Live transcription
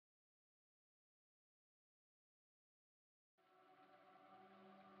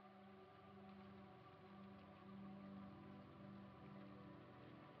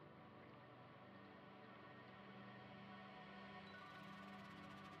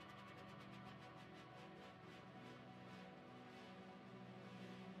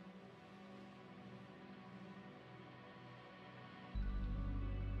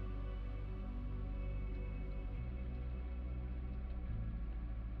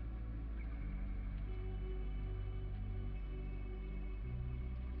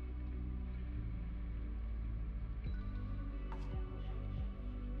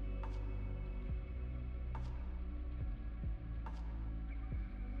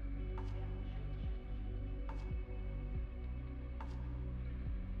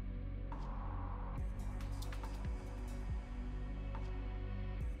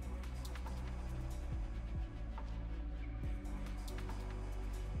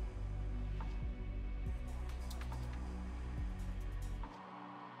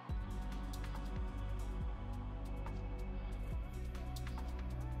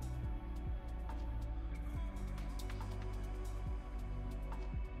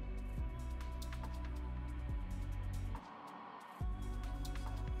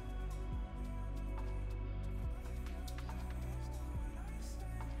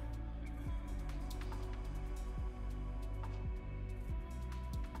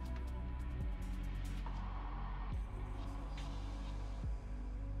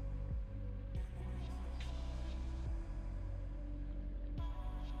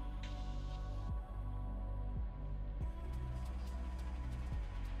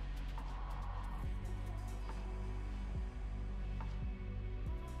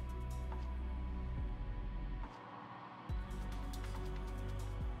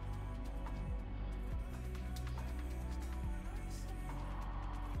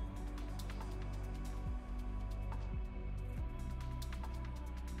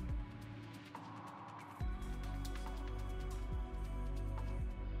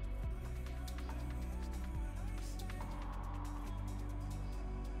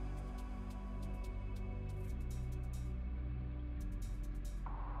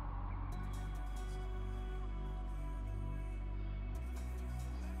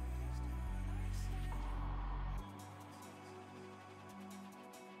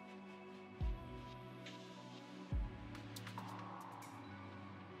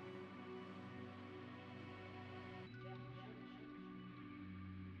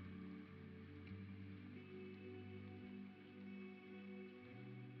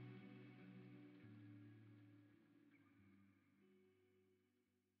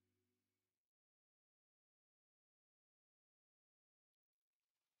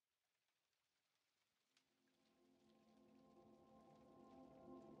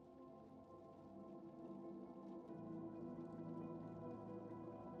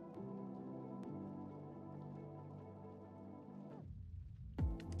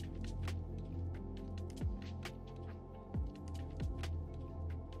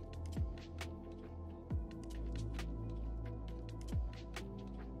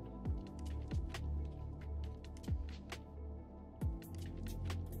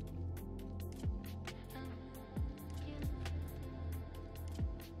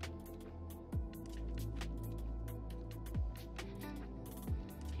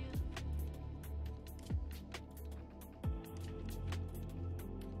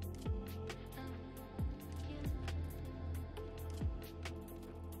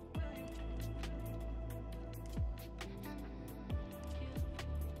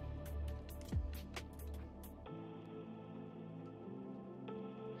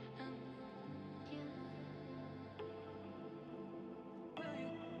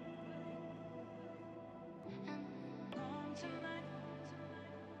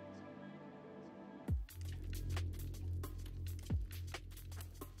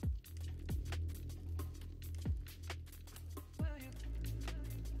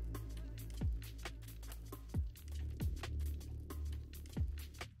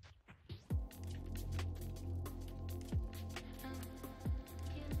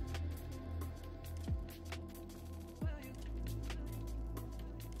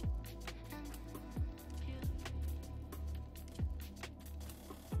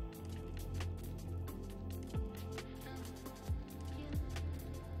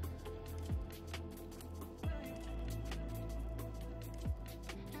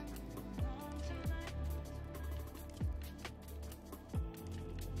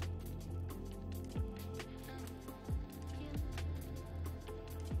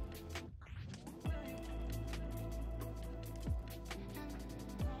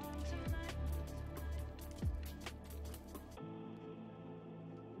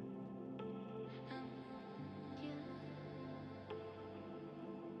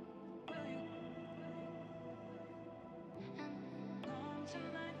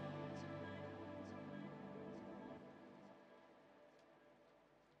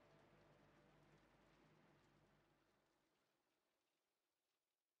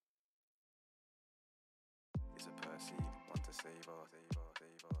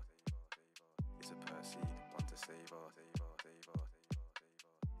It's a Percy, one to savor.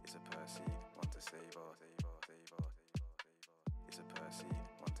 It's a Percy, one to savor. It's a Percy,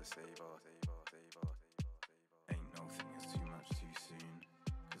 one to savor. Ain't no thing is too much too soon.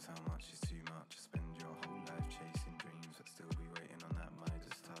 Cause how much is too much? Spend your whole life chasing dreams, but still be waiting on that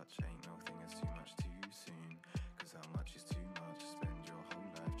Midas touch. Ain't no thing is too much too soon. Cause how much is too much? Spend your whole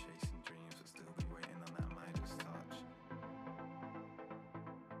life chasing dreams, but still be waiting on that Midas touch.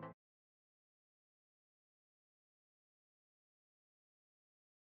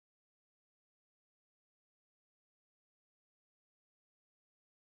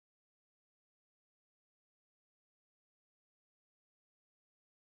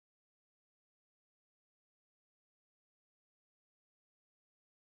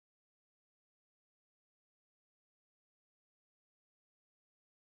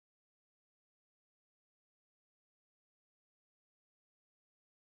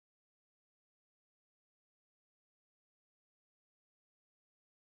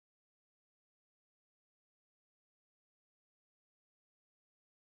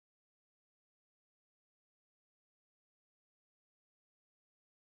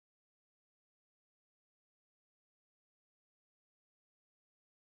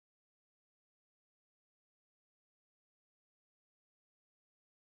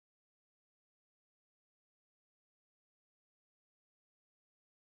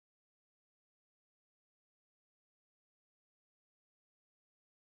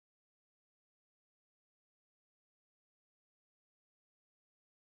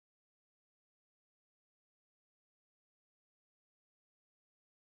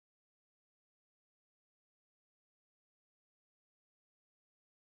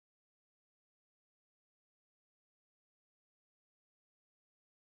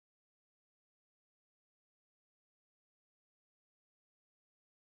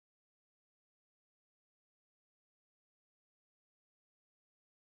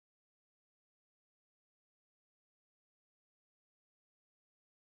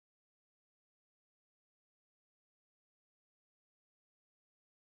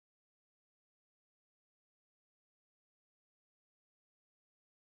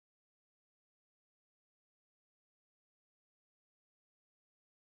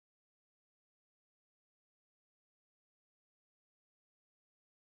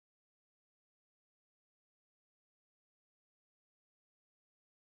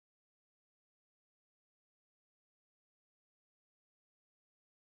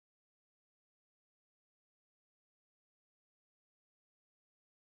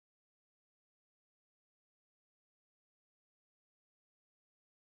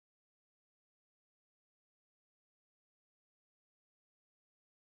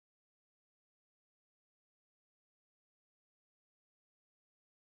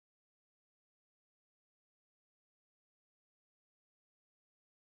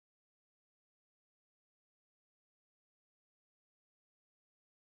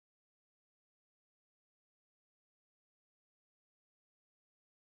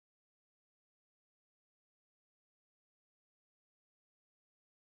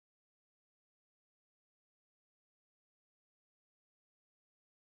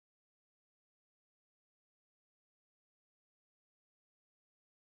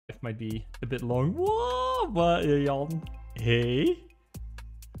 Might be a bit long. Whoa, but Jan. Hey.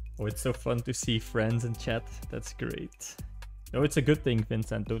 Oh, it's so fun to see friends in chat. That's great. No, it's a good thing,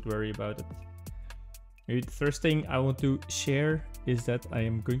 Vincent. Don't worry about it. The first thing I want to share is that I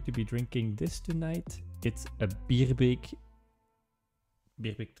am going to be drinking this tonight. It's a Bierbeek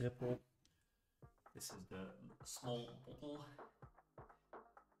triple. This is the small bottle.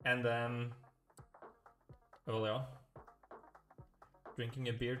 And well, yeah. Drinking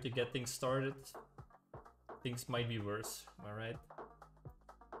a beer to get things started. Things might be worse, am I right?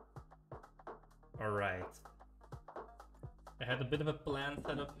 Alright. I had a bit of a plan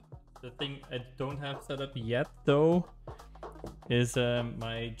set up. The thing I don't have set up yet, though, is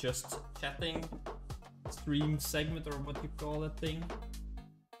my just chatting stream segment, or what you call that thing.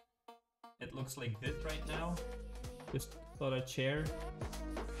 It looks like this right now. Just thought I'd share.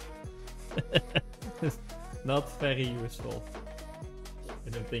 Not very useful. I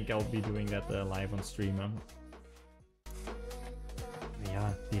don't think I'll be doing that live on stream.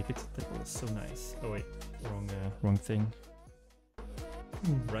 Yeah, the Epic Triple is so nice. Oh wait, wrong thing.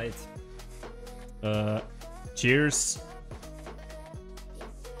 Right. Cheers.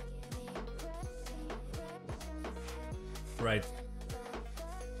 Right.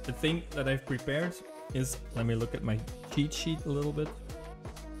 The thing that I've prepared is, let me look at my cheat sheet a little bit,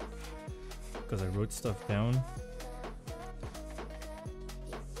 because I wrote stuff down.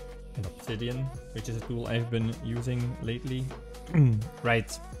 and Obsidian, which is a tool I've been using lately.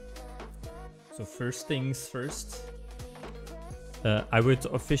 Right. So first things first, I would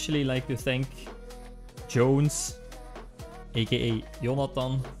officially like to thank Jones, aka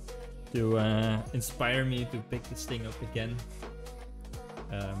Jonathan, to inspire me to pick this thing up again.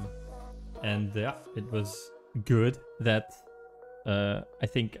 And yeah, it was good that I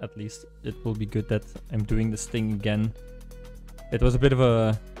think at least it will be good that I'm doing this thing again. It was a bit of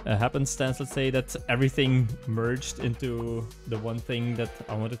a happenstance, let's say, that everything merged into the one thing that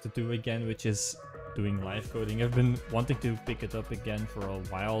I wanted to do again, which is doing live coding. I've been wanting to pick it up again for a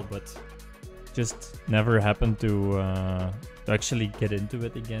while, but just never happened to actually get into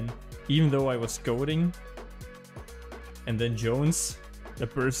it again. Even though I was coding, and then Jones, the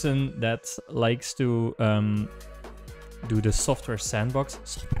person that likes to do the software sandbox,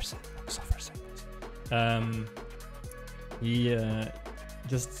 he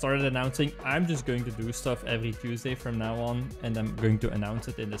just started announcing, I'm just going to do stuff every Tuesday from now on, and I'm going to announce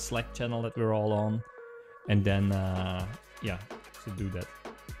it in the Slack channel that we're all on, and then yeah, to do that.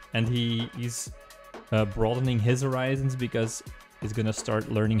 And he's broadening his horizons because he's gonna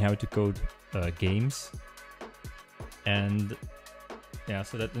start learning how to code games. And yeah,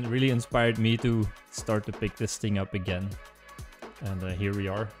 so that really inspired me to start to pick this thing up again. And here we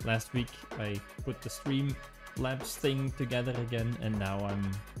are. Last week I put the Streamlabs thing together again, and now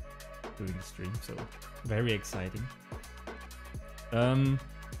I'm doing the stream, so very exciting. Then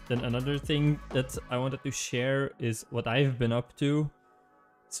another thing that I wanted to share is what I've been up to.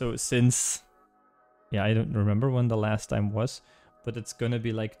 So since, yeah, I don't remember when the last time was, but it's gonna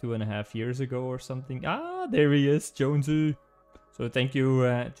be like 2.5 years ago or something. Ah, there he is, Jonesy. So thank you,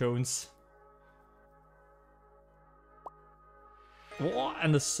 Jones. Oh,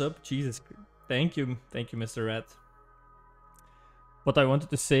 and the sub, Jesus. Thank you, Mr. Rat. What I wanted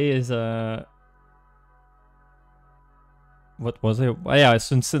to say is, what was it? Oh, yeah,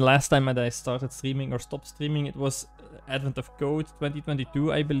 since the last time that I started streaming or stopped streaming, it was Advent of Code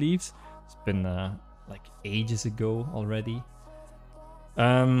 2022, I believe. It's been like ages ago already.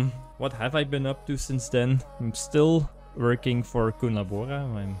 What have I been up to since then? I'm still working for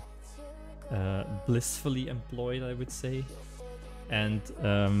KunlaQuota. I'm blissfully employed, I would say. And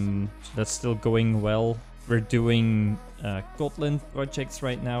that's still going well. We're doing Kotlin projects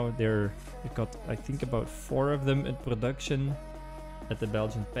right now. We've got, I think, about 4 of them in production at the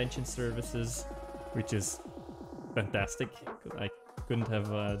Belgian Pension Services, which is fantastic. I couldn't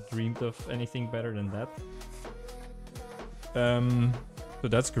have dreamed of anything better than that. So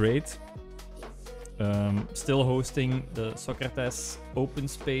that's great. Still hosting the Socrates open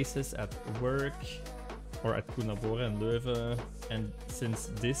spaces at work or at KunlaQuota in Leuven. And since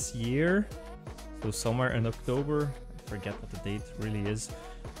this year, so somewhere in October, I forget what the date really is,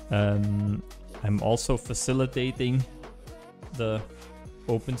 I'm also facilitating the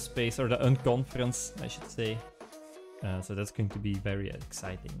open space, or the unconference, I should say. So that's going to be very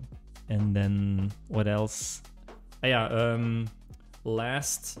exciting. And then what else?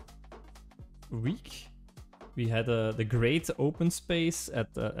 Last week we had the great open space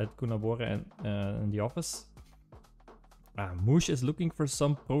at KunlaQuota in the office. Moosh is looking for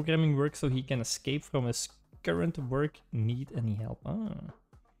some programming work so he can escape from his current work. Need any help?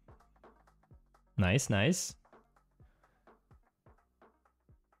 Nice.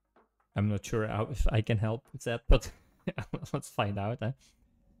 I'm not sure if I can help with that, but let's find out.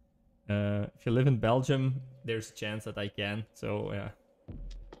 If you live in Belgium, there's a chance that I can. So yeah.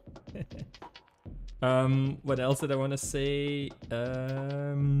 What else did I want to say?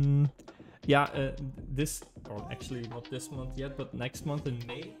 This, or actually not this month yet, but next month in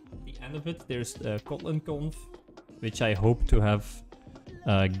May, the end of it, there's Kotlin Conf, which I hope to have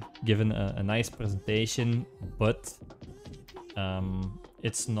given a nice presentation, but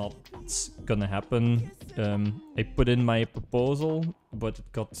it's not gonna happen. I put in my proposal, but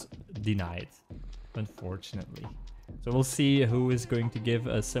it got denied, unfortunately. So we'll see who is going to give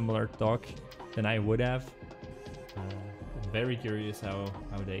a similar talk than I would have. I'm very curious how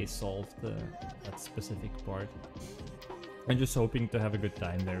they solved that specific part. I'm just hoping to have a good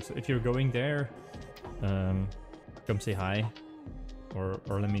time there. So if you're going there, come say hi, or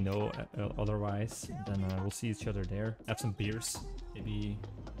let me know otherwise. Then we'll see each other there. Have some beers. Maybe,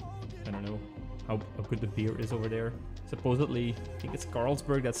 I don't know how good the beer is over there. Supposedly, I think it's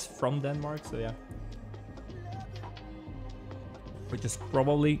Carlsberg that's from Denmark, so yeah. Which is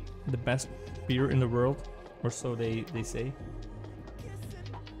probably the best beer in the world, or so they say.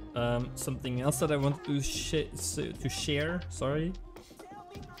 Something else that I wanted to share, sorry,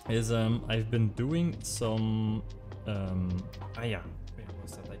 is I've been doing some where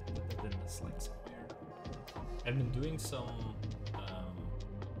was that I put slides somewhere. I've been doing some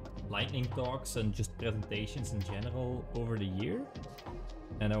lightning talks and just presentations in general over the year,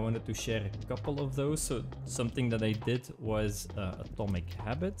 and I wanted to share a couple of those. So something that I did was Atomic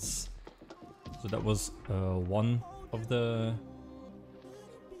Habits. So that was one of the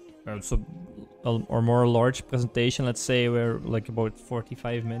or more large presentation, let's say, where like about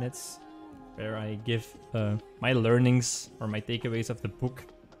 45 minutes, where I give my learnings or my takeaways of the book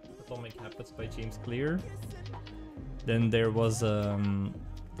Atomic Habits by James Clear. Then there was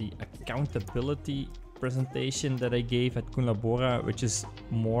the accountability presentation that I gave at KunlaQuota, which is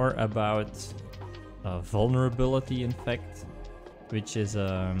more about vulnerability, in fact, which is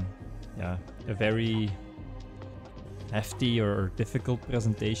a very hefty or difficult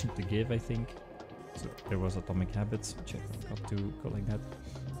presentation to give, I think. So there was Atomic Habits, which I forgot to go like that.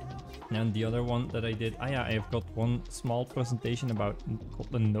 And the other one that I did, I've got one small presentation about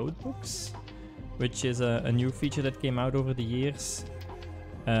Kotlin notebooks, which is a new feature that came out over the years,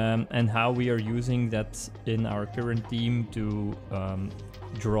 and how we are using that in our current team to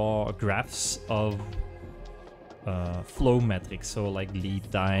draw graphs of flow metrics, so like lead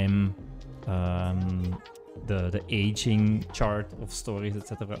time, the aging chart of stories,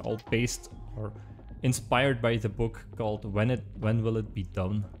 etc., all based or inspired by the book called When Will It Be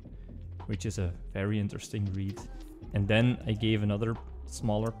Done, which is a very interesting read. And then I gave another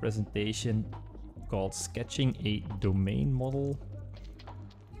smaller presentation called Sketching a Domain Model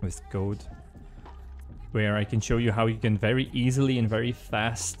with Code, where I can show you how you can very easily and very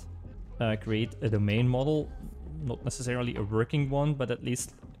fast create a domain model, not necessarily a working one, but at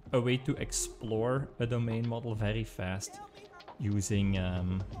least a way to explore a domain model very fast using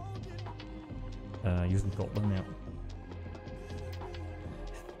Kotlin.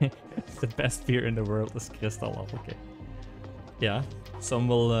 Yeah. The best beer in the world is Crystal. Okay. Yeah, some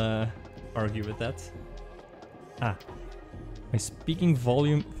will argue with that. My speaking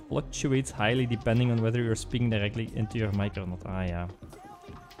volume fluctuates highly depending on whether you're speaking directly into your mic or not. Yeah.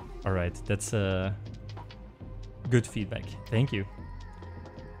 Alright, that's good feedback. Thank you.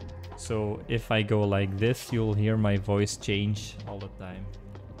 So if I go like this, you'll hear my voice change all the time.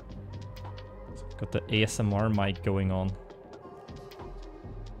 So I've got the ASMR mic going on.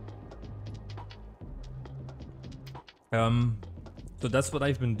 So that's what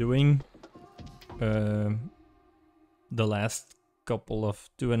I've been doing the last couple of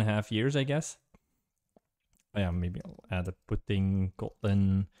 2.5 years, I guess. Yeah, maybe I'll add a putting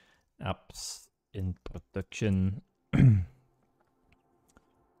Kotlin apps in production.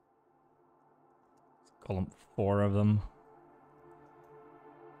 Column 4 of them.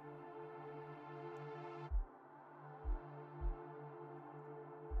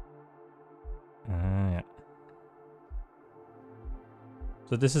 Yeah.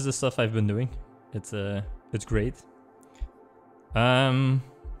 So this is the stuff I've been doing. It's great.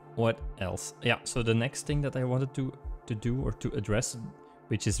 What else? Yeah, so the next thing that I wanted to do or to address,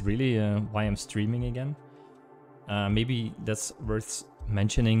 which is really why I'm streaming again. Maybe that's worth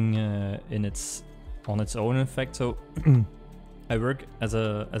mentioning on its own, in fact. So I work as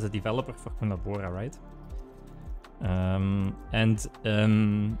a developer for KunlaQuota, right? And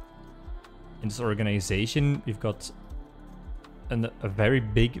in this organization, we've got a very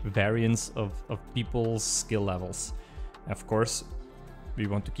big variance of people's skill levels. Of course, we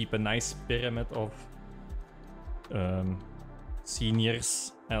want to keep a nice pyramid of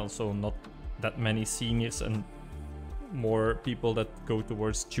seniors, also not that many seniors, and more people that go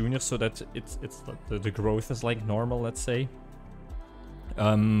towards juniors, so that the growth is like normal, let's say.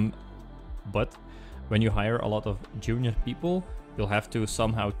 But when you hire a lot of junior people, you'll have to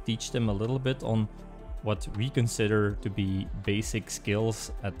somehow teach them a little bit on what we consider to be basic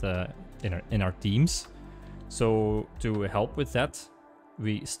skills in our teams. So to help with that,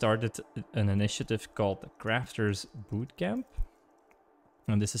 we started an initiative called the Crafters Bootcamp.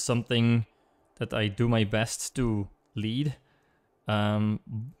 And this is something that I do my best to lead,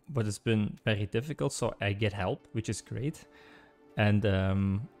 but it's been very difficult, so I get help, which is great. And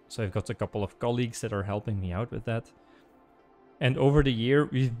so I've got a couple of colleagues that are helping me out with that. And over the year,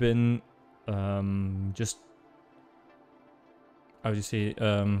 we've been just, how do you say,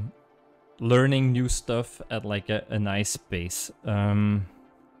 learning new stuff at like a nice pace. And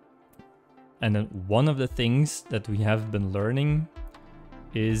then one of the things that we have been learning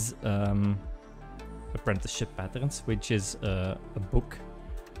is Apprenticeship Patterns, which is a book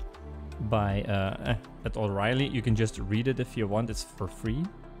by at O'Reilly. You can just read it if you want, it's for free.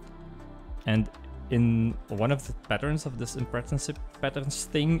 And in one of the patterns of this Apprenticeship Patterns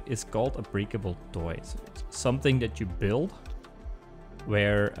thing is called a Breakable Toy. So it's something that you build,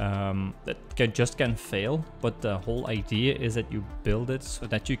 where that just can fail, but the whole idea is that you build it so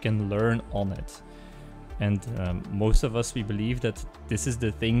that you can learn on it. And most of us, we believe that this is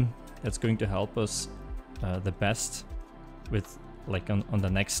the thing that's going to help us the best with like on the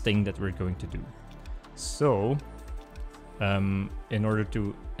next thing that we're going to do. So in order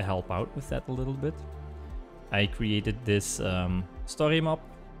to help out with that a little bit, I created this story map.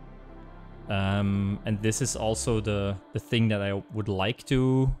 And this is also the thing that I would like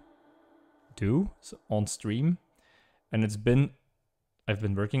to do on stream. And I've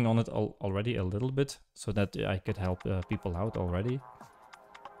been working on it already a little bit so that I could help people out already.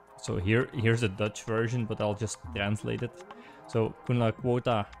 So here's the Dutch version, but I'll just translate it. So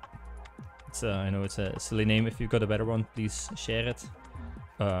KunlaQuota, I know it's a silly name. If you've got a better one, please share it.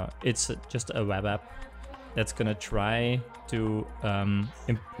 It's just a web app that's gonna try to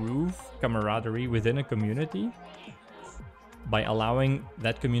improve camaraderie within a community by allowing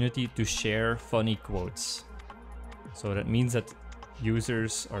that community to share funny quotes. So that means that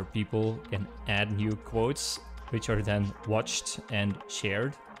users or people can add new quotes, which are then watched and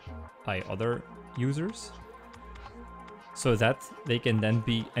shared by other users, so that they can then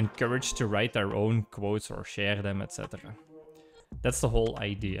be encouraged to write their own quotes or share them, etc. That's the whole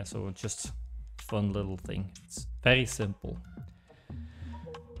idea. So just fun little thing. It's very simple.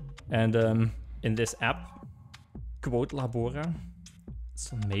 And in this app, Quote Labora,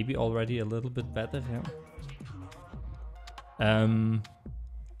 so maybe already a little bit better, yeah.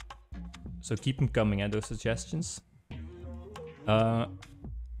 So keep them coming, those suggestions.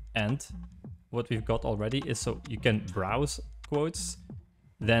 And what we've got already is, so you can browse quotes,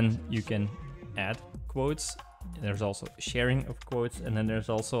 then you can add quotes. There's also sharing of quotes, and then there's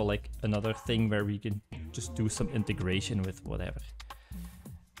also like another thing where we can just do some integration with whatever.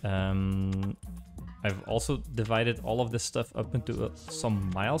 I've also divided all of this stuff up into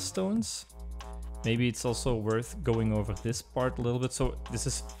some milestones. Maybe it's also worth going over this part a little bit. So this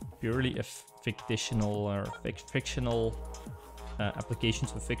is purely a fictional application,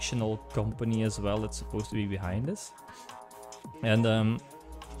 so fictional company as well that's supposed to be behind this. And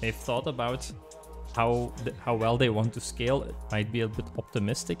they've thought about how well they want to scale. It might be a bit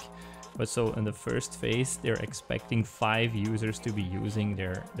optimistic, but so in the first phase they're expecting 5 users to be using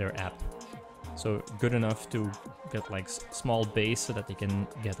their app. So good enough to get like small base so that they can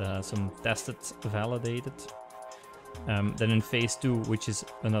get some tested, validated. Then in phase 2, which is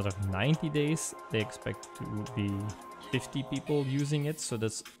another 90 days, they expect to be 50 people using it. So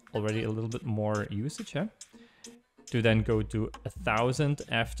that's already a little bit more usage, huh? To then go to 1,000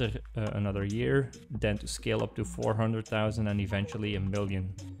 after another year, then to scale up to 400,000 and eventually 1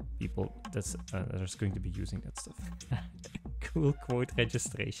 million people that's going to be using that stuff. Cool quote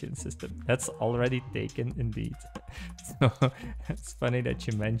registration system. That's already taken indeed. So it's funny that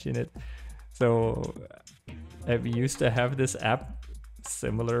you mention it. So we used to have this app,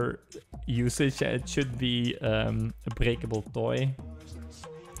 similar usage. It should be a Breakable Toy.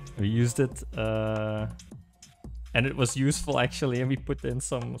 We used it and it was useful actually, and we put in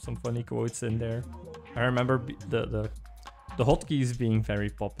some funny quotes in there. I remember the hotkeys being very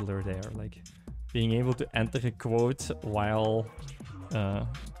popular there, like being able to enter a quote while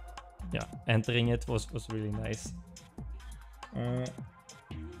entering it was really nice.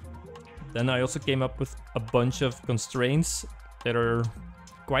 Then I also came up with a bunch of constraints that are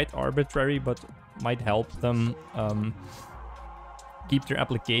quite arbitrary but might help them keep their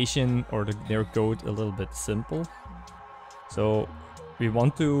application or their code a little bit simple. So we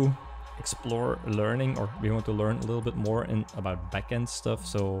want to explore learning, or we want to learn a little bit more about backend stuff.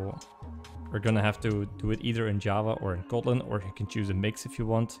 So we're gonna have to do it either in Java or in Kotlin, or you can choose a mix if you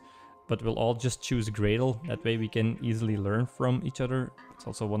want. But we'll all just choose Gradle. That way we can easily learn from each other. It's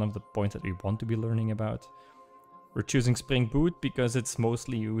also one of the points that we want to be learning about. We're choosing Spring Boot because it's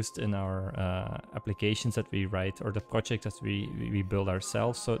mostly used in our applications that we write, or the projects that we build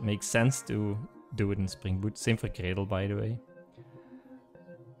ourselves. So it makes sense to do it in Spring Boot. Same for Gradle, by the way.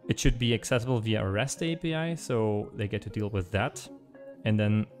 It should be accessible via a REST API, so they get to deal with that. And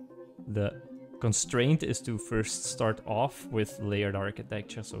then the constraint is to first start off with layered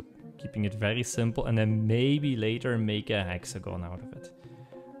architecture, so keeping it very simple, and then maybe later make a hexagon out of it.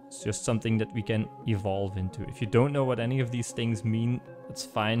 It's just something that we can evolve into. If you don't know what any of these things mean, it's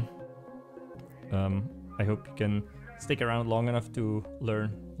fine. I hope you can stick around long enough to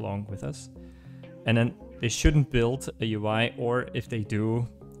learn along with us. And then they shouldn't build a UI, or if they do,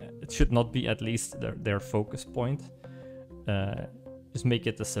 it should not be at least their focus point. Just make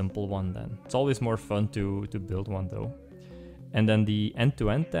it a simple one then. It's always more fun to build one though. And then the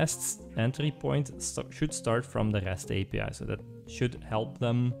end-to-end tests entry point should start from the REST API. So that should help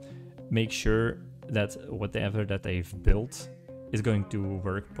them make sure that whatever that they've built is going to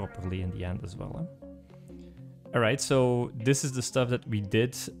work properly in the end as well. All right, so this is the stuff that we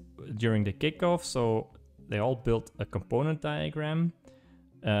did during the kickoff. So they all built a component diagram.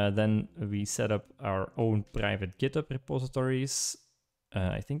 Then we set up our own private GitHub repositories.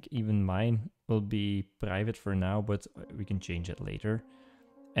 I think even mine will be private for now, but we can change it later.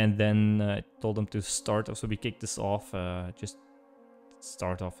 And then I told them to start, so we kicked this off, just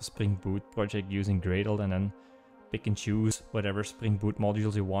start off a Spring Boot project using Gradle, and then pick and choose whatever Spring Boot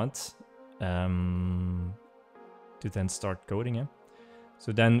modules you want to then start coding. Yeah?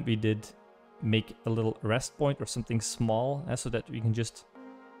 So then we did make a little REST point or something small, so that we can just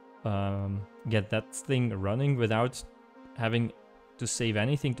get that thing running without having to save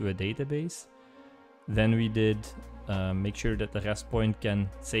anything to a database. Then we did make sure that the REST point can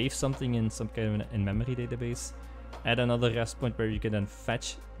save something in some kind of an in-memory database. Add another REST point where you can then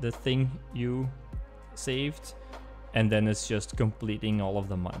fetch the thing you saved, and then it's just completing all of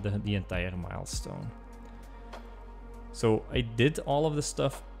the entire milestone. So I did all of the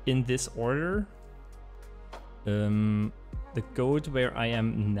stuff in this order. The code where I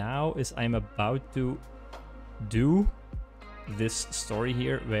am now is I'm about to do this story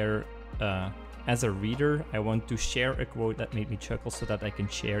here where as a reader I want to share a quote that made me chuckle so that I can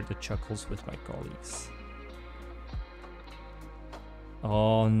share the chuckles with my colleagues.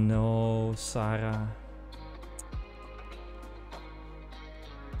 Oh no, Sarah.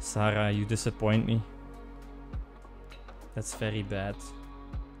 Sarah, you disappoint me. That's very bad.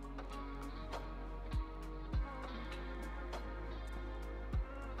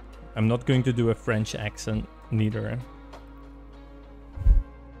 I'm not going to do a French accent neither.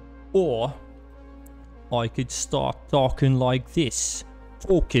 Or I could start talking like this.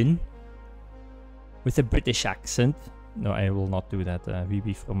 Talking with a British accent. No, I will not do that.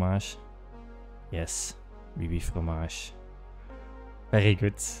 Bibi fromage. Yes, Bibi fromage. Very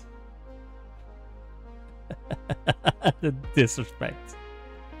good. The disrespect.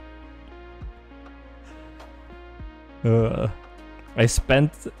 I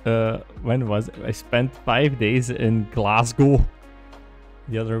spent, when was it? I spent 5 days in Glasgow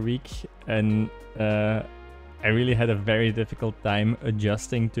the other week, and I really had a very difficult time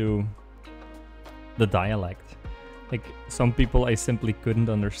adjusting to the dialect. Like, some people I simply couldn't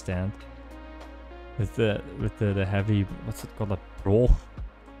understand. With the heavy, what's it called, a pro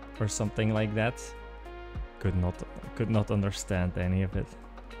or something like that. Could not understand any of it.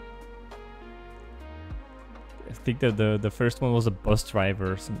 I think that the first one was a bus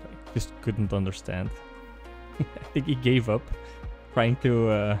driver, so I just couldn't understand. I think he gave up trying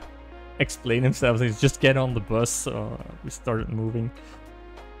to explain himself. So he's just get on the bus, so we started moving.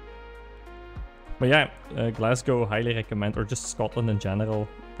 But yeah, Glasgow, highly recommend, or just Scotland in general.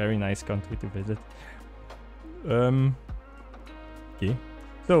 Very nice country to visit. Okay,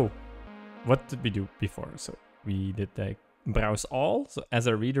 so what did we do before? So we did browse all. So as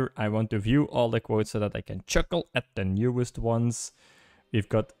a reader, I want to view all the quotes so that I can chuckle at the newest ones. We've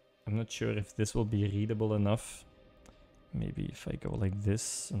got, I'm not sure if this will be readable enough. Maybe if I go like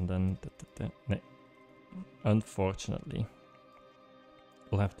this and then, no. Unfortunately,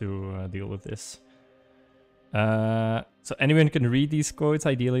 we'll have to deal with this. So anyone can read these quotes.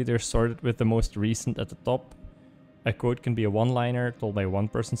 Ideally, they're sorted with the most recent at the top. A quote can be a one-liner told by one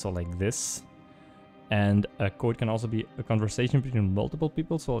person, so like this. And a quote can also be a conversation between multiple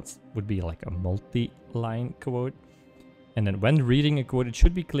people, so it would be like a multi-line quote. And then when reading a quote, it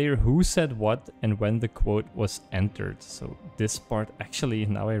should be clear who said what and when the quote was entered. So this part, actually,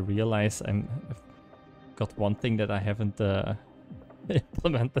 now I realize I've got one thing that I haven't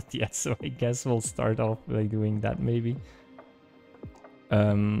implemented yet, so I guess we'll start off by doing that maybe.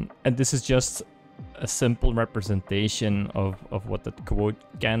 And this is just a simple representation of what that quote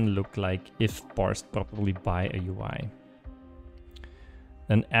can look like if parsed properly by a UI.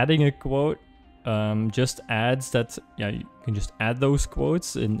 Then adding a quote just adds that, yeah, you can just add those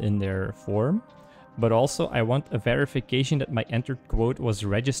quotes in their form. But also I want a verification that my entered quote was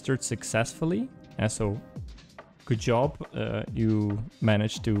registered successfully. And so good job, you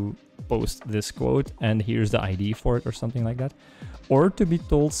managed to post this quote and here's the ID for it or something like that. Or to be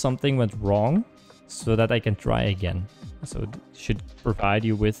told something went wrong so that I can try again. So it should provide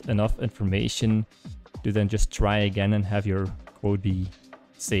you with enough information to then just try again and have your quote be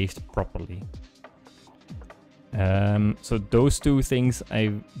saved properly. So those two things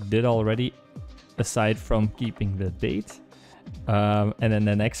I did already, aside from keeping the date. And then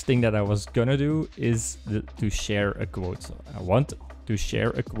the next thing that I was gonna do is to share a quote. So I want to share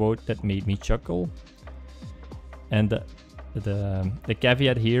a quote that made me chuckle. And the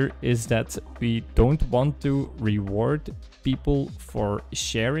caveat here is that we don't want to reward people for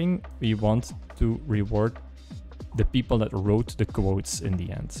sharing. We want to reward the people that wrote the quotes in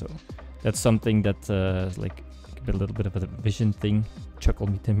the end. So that's something that is like a little bit of a vision thing. Chuckle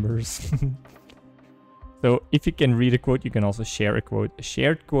me timbers. So if you can read a quote, you can also share a quote. A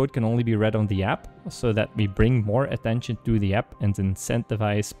shared quote can only be read on the app, so that we bring more attention to the app and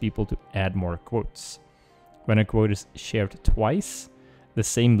incentivize people to add more quotes. When a quote is shared twice, the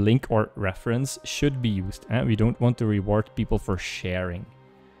same link or reference should be used. We don't want to reward people for sharing.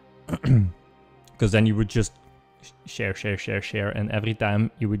 Because then you would just share, and every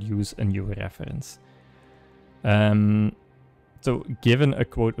time you would use a new reference. So given a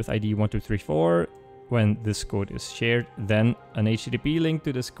quote with ID 1234, when this quote is shared, then an HTTP link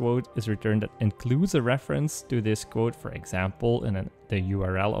to this quote is returned that includes a reference to this quote, for example, in the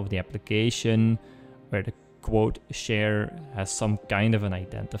URL of the application, where the quote share has some kind of an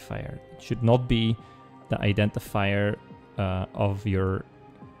identifier. It should not be the identifier of your...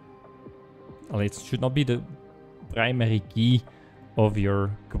 Well, it should not be the primary key of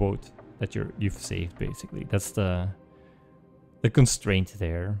your quote that you've saved, basically. That's the constraint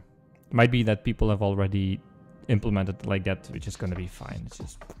there. Might be that people have already implemented like that, which is going to be fine. It's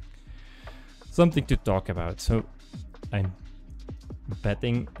just something to talk about. So I'm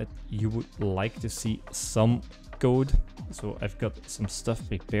betting that you would like to see some code. So I've got some stuff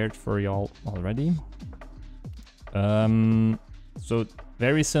prepared for y'all already. So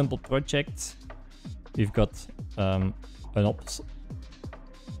very simple project. We've got an ops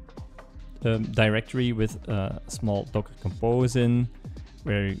directory with a small Docker Compose in,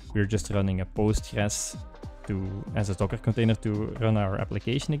 where we're just running a Postgres as a Docker container to run our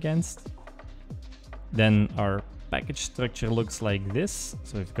application against. Then our package structure looks like this.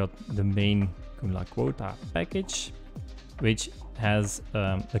 So we've got the main KunlaQuota package, which has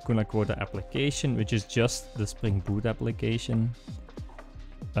the KunlaQuota application, which is just the Spring Boot application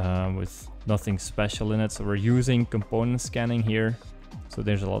with nothing special in it. So we're using component scanning here. So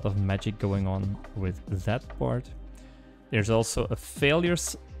there's a lot of magic going on with that part. There's also a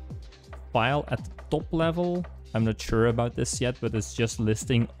failures file at the top level. I'm not sure about this yet, but it's just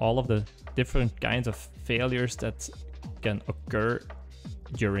listing all of the different kinds of failures that can occur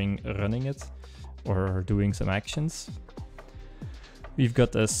during running it or doing some actions. We've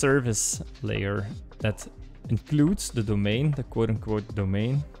got a service layer that includes the domain, the quote-unquote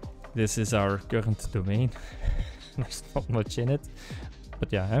domain. This is our current domain. There's not much in it,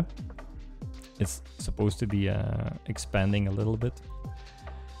 but yeah, it's supposed to be expanding a little bit.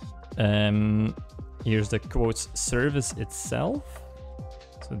 Here's the quotes service itself.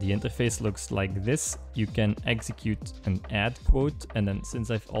 So the interface looks like this. You can execute an add quote, and then since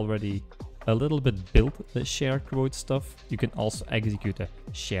I've already a little bit built the share quote stuff, you can also execute a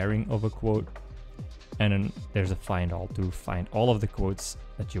sharing of a quote. And then there's a find all to find all of the quotes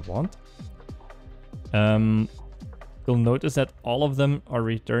that you want. You'll notice that all of them are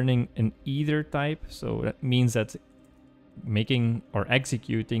returning an either type. So that means that making or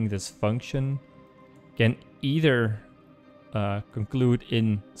executing this function can either conclude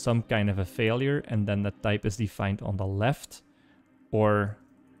in some kind of a failure, and then the type is defined on the left, or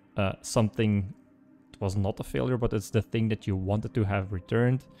something was not a failure, but it's the thing that you wanted to have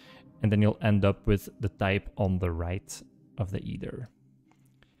returned, and then you'll end up with the type on the right of the either.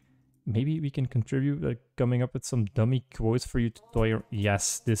 Maybe we can contribute coming up with some dummy quotes for you to toy.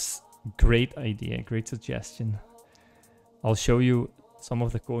 Yes, this great idea, great suggestion. I'll show you some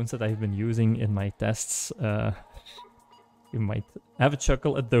of the quotes that I've been using in my tests. You might have a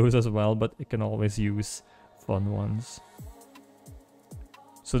chuckle at those as well, but you can always use fun ones.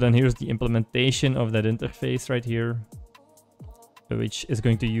 So then here's the implementation of that interface right here, which is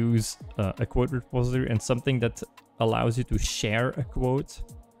going to use a quote repository and something that allows you to share a quote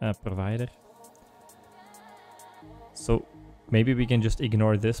provider. So maybe we can just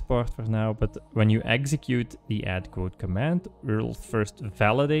ignore this part for now, but when you execute the add quote command, we'll first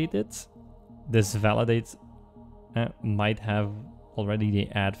validate it. This validate might have already the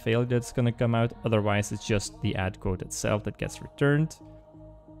add failure that's going to come out. Otherwise, it's just the add quote itself that gets returned.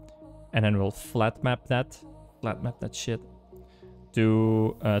 And then we'll flat map that shit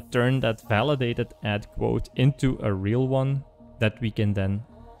to turn that validated add quote into a real one that we can then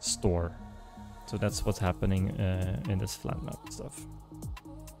store. So that's what's happening in this flat map stuff.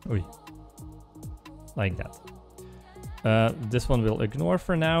 Oy. Like that. This one we'll ignore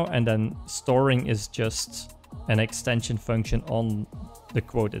for now, and then storing is just an extension function on the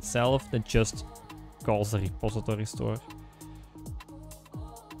quote itself that just calls the repository store.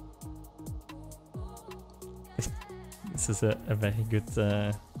 This is a very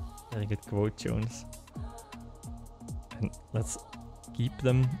good quote, Jones. And let's keep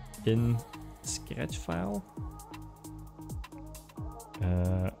them in Scratch file.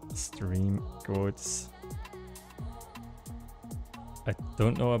 Stream quotes. I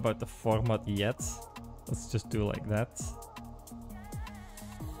don't know about the format yet. Let's just do like that.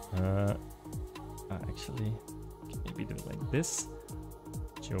 Actually, maybe do it like this.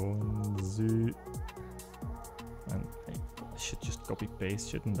 Jones. And I should just copy paste,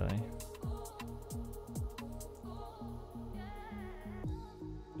 shouldn't I?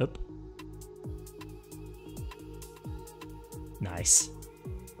 Up. Nice.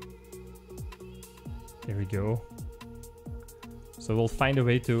 There we go. So we'll find a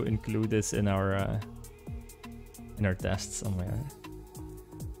way to include this in our test somewhere.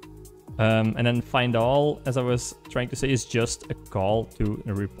 And then find all, as I was trying to say, is just a call to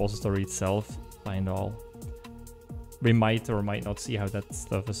the repository itself. Find all. We might or might not see how that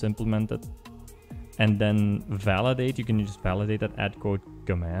stuff is implemented. And then validate. You can just validate that add code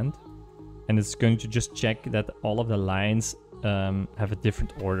command. And it's going to just check that all of the lines have a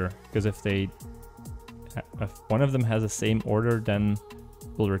different order. Because if one of them has the same order, then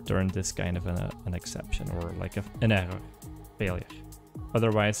we'll return this kind of an exception or like an error, failure.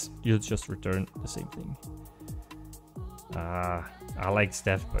 Otherwise, you'll just return the same thing. I like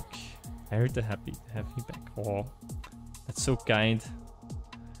Devbug. Very happy to have you back. Oh, that's so kind.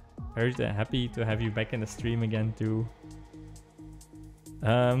 Very happy to have you back in the stream again too.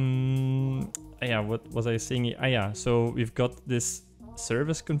 Yeah, what was I saying? Yeah, so we've got this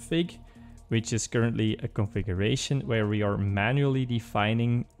service config, which is currently a configuration where we are manually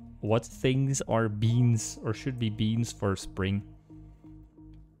defining what things are beans or should be beans for Spring.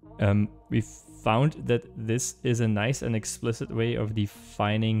 We've found that this is a nice and explicit way of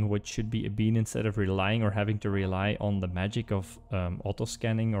defining what should be a bean instead of relying or having to rely on the magic of auto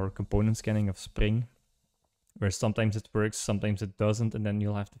scanning or component scanning of Spring, where sometimes it works, sometimes it doesn't, and then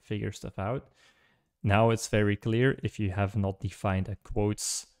you'll have to figure stuff out. Now it's very clear if you have not defined a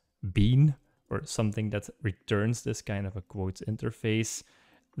quotes bean or something that returns this kind of a quotes interface,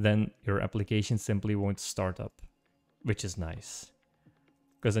 then your application simply won't start up, which is nice,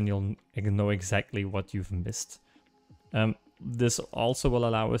 because then you'll know exactly what you've missed. This also will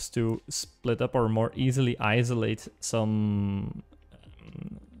allow us to split up or more easily isolate some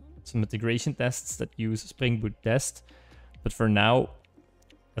integration tests that use Spring Boot test. But for now,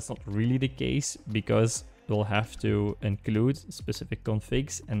 that's not really the case, because we'll have to include specific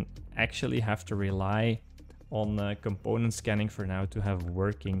configs and actually have to rely on component scanning for now to have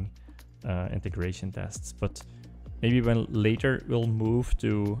working integration tests. But maybe when later we'll move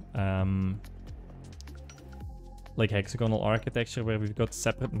to like hexagonal architecture, where we've got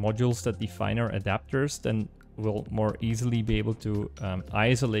separate modules that define our adapters, then we'll more easily be able to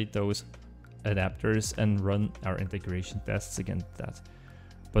isolate those adapters and run our integration tests against that.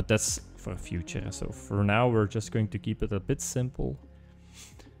 But that's for future. So for now, we're just going to keep it a bit simple.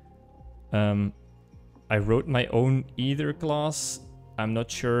 I wrote my own either class. I'm not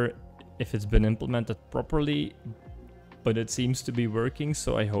sure if it's been implemented properly, but it seems to be working,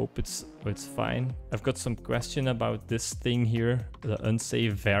 so I hope it's fine. I've got some question about this thing here, the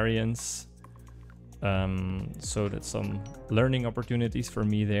unsafe variance. So that's some learning opportunities for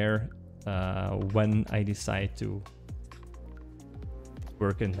me there when I decide to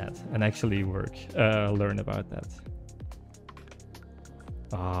work in that and actually learn about that.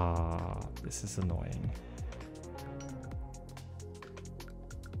 This is annoying.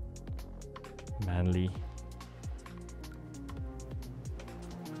 Manly.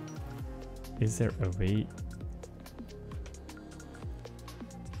 Is there a way?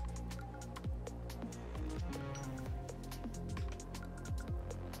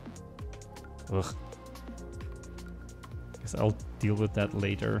 Ugh. Guess I'll deal with that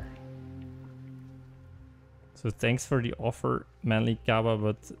later. So thanks for the offer, Manly Kaba,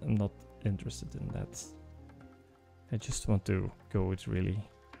 but I'm not interested in that. I just want to code, really.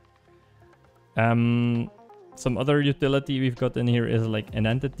 Some other utility we've got in here is like an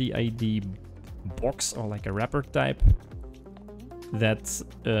entity ID box or like a wrapper type that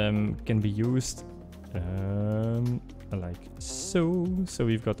can be used like so. So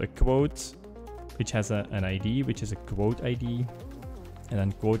we've got a quote which has an ID, which is a quote ID. And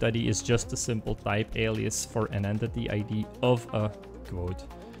then quote ID is just a simple type alias for an entity ID of a quote.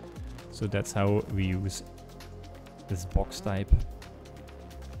 So that's how we use this box type.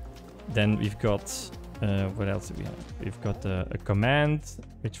 Then we've got, what else do we have? We've got a command,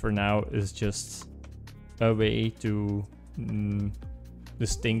 which for now is just a way to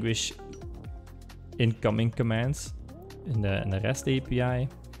distinguish incoming commands. in the REST API.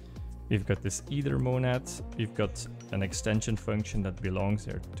 We've got this either monad. We've got an extension function that belongs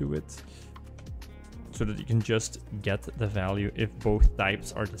there to it, so that you can just get the value if both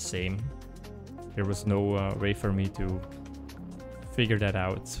types are the same. There was no way for me to figure that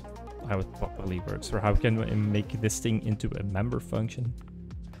out, how it properly works, or how can we make this thing into a member function.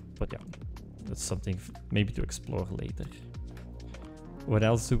 But yeah, that's something maybe to explore later. What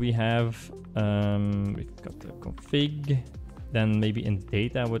else do we have? We've got the config. Then maybe in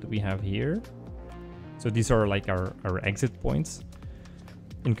data, what do we have here? So these are like our exit points.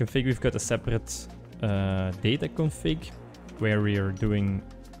 In config, we've got a separate data config where we are doing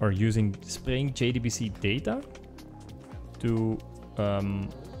or using Spring JDBC data to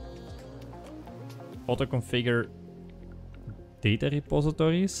auto-configure data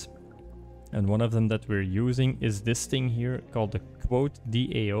repositories. And one of them that we're using is this thing here called the quote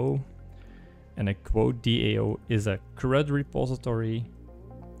DAO. And a quote DAO is a CRUD repository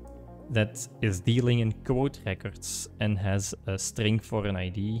that is dealing in quote records and has a string for an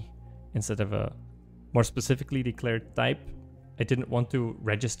ID instead of a more specifically declared type. I didn't want to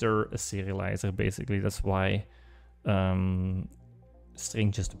register a serializer, basically. That's why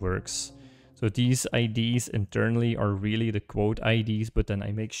string just works. So these IDs internally are really the quote IDs, but then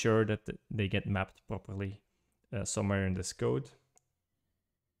I make sure that they get mapped properly somewhere in this code.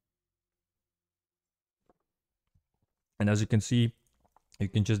 And as you can see, you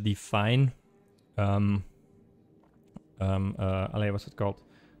can just define what's it called?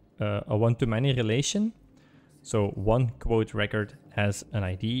 A one-to-many relation. So one quote record has an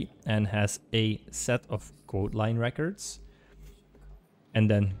ID and has a set of quote line records. And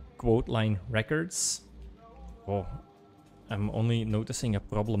then quote line records. Oh, I'm only noticing a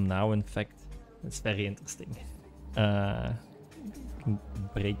problem now. In fact, it's very interesting. Can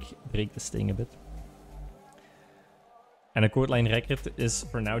break this thing a bit. And a quote line record is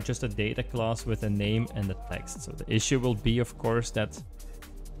for now just a data class with a name and a text. So the issue will be, of course, that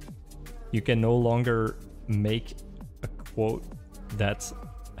you can no longer make a quote that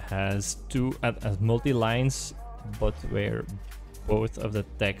has multi lines, but where both of the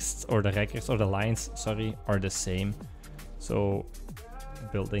texts or the records or the lines, sorry, are the same. So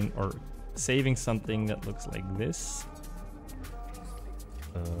building or saving something that looks like this.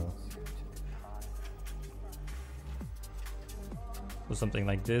 So something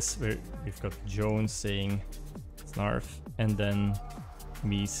like this, where we've got Jones saying snarf, and then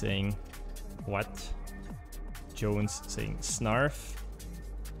me saying what? Jones saying snarf.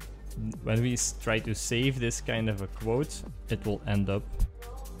 When we try to save this kind of a quote, it will end up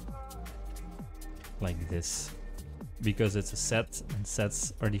like this, because it's a set, and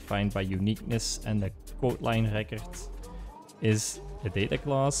sets are defined by uniqueness, and the quote line record is a data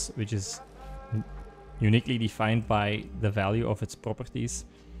class, which is uniquely defined by the value of its properties.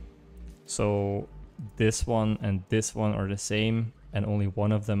 So this one and this one are the same, and only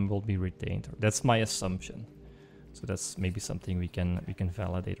one of them will be retained. That's my assumption. So that's maybe something we can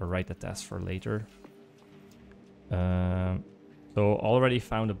validate or write a test for later. So already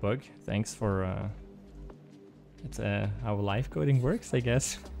found a bug. Thanks for it's how LiveCoding works, I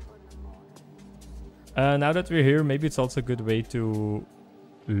guess. Now that we're here, maybe it's also a good way to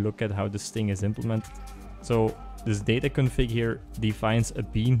look at how this thing is implemented. So this data config here defines a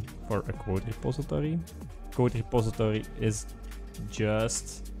bean for a quote repository. Quote repository is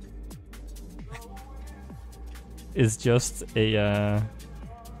just a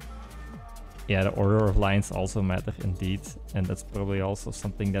yeah, the order of lines also matter indeed, and that's probably also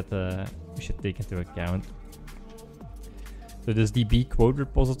something that we should take into account. So this DB quote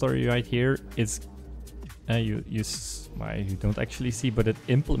repository right here is you don't actually see, but it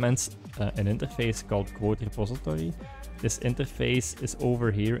implements an interface called quote repository. This interface is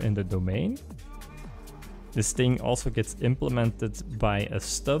over here in the domain. This thing also gets implemented by a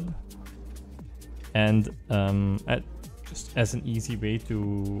stub, and just as an easy way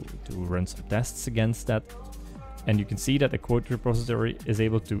to run some tests against that. And you can see that the quote repository is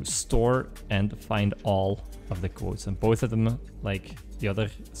able to store and find all of the quotes, and both of them, like the other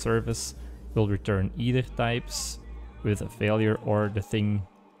service, will return either types with a failure or the thing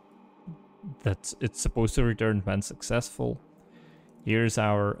that it's supposed to return when successful. Here's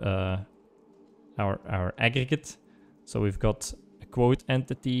our aggregate. So we've got a quote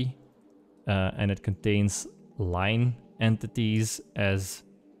entity, and it contains line entities as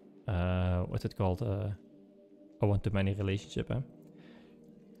what's it called? A one-to-many relationship.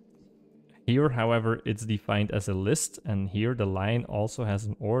 Here, however, it's defined as a list, and here the line also has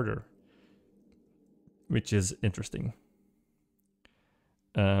an order, which is interesting.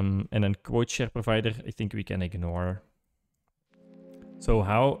 And then quote share provider, I think we can ignore. So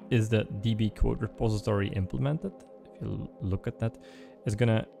how is the DB code repository implemented? If you look at that,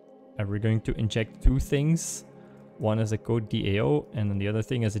 we're going to inject two things. One is a code DAO, and then the other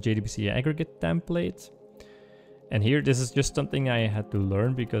thing is a JDBC aggregate template. And here, this is just something I had to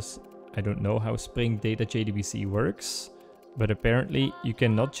learn because I don't know how Spring Data JDBC works. But apparently, you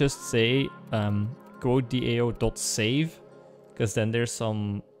cannot just say code DAO.save, because then there's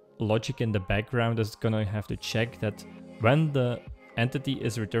some logic in the background that's gonna have to check that when the entity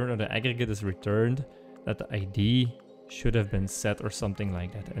is returned or the aggregate is returned, that the ID should have been set or something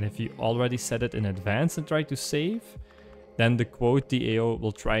like that. And if you already set it in advance and try to save, then the quote DAO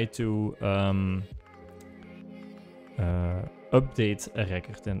will try to update a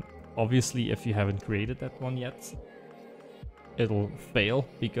record. And obviously, if you haven't created that one yet, it'll fail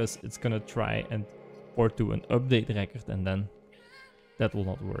because it's gonna try and port to an update record, and then that will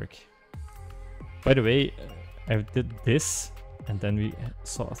not work. By the way, I did this, and then we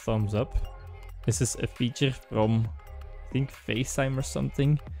saw a thumbs up. This is a feature from, I think, FaceTime or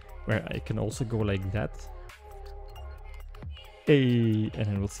something, where I can also go like that. Hey, and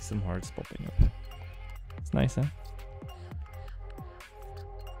then we'll see some hearts popping up. It's nice, huh?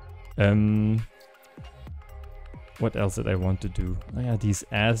 What else did I want to do? Oh yeah, these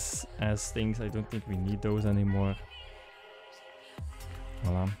as things, I don't think we need those anymore.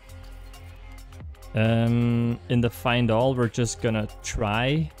 Voila. In the find all, we're just gonna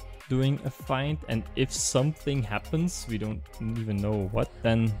try doing a find, and if something happens, we don't even know what,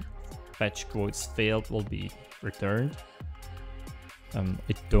 then fetch quotes failed will be returned.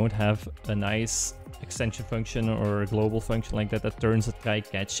 I don't have a nice extension function or a global function like that that turns a try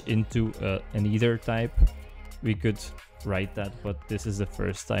catch into an either type. We could write that, but this is the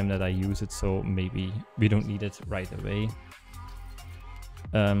first time that I use it, so maybe we don't need it right away.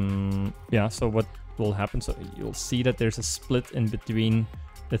 Yeah, so what will happen, so you'll see that there's a split in between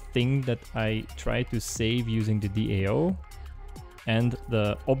the thing that I try to save using the DAO and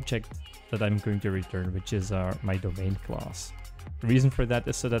the object that I'm going to return, which is my domain class. The reason for that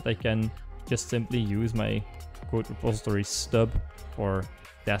is so that I can just simply use my code repository stub for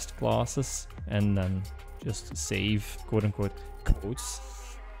test classes and then just save quote-unquote codes,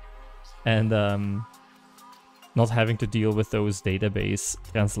 and not having to deal with those database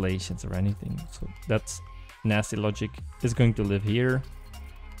translations or anything. So that nasty logic is going to live here.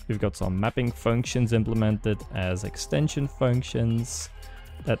 We've got some mapping functions implemented as extension functions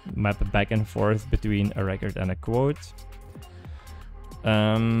that map back and forth between a record and a quote.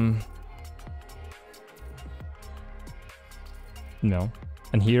 No.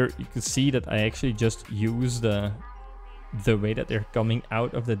 And here you can see that I actually just use the way that they're coming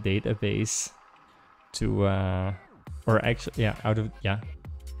out of the database to, or actually,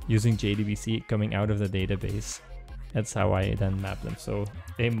 using JDBC coming out of the database. That's how I then map them. So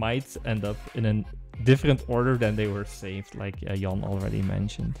they might end up in a different order than they were saved, like Jan already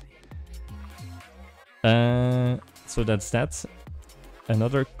mentioned. So that's that.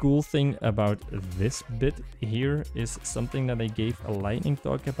 Another cool thing about this bit here is something that I gave a lightning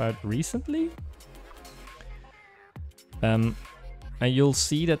talk about recently. And you'll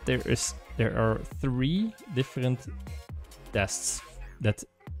see that there are 3 different tests that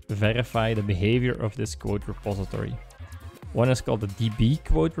verify the behavior of this quote repository. One is called the DB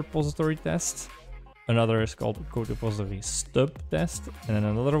quote repository test. Another is called quote repository stub test. And then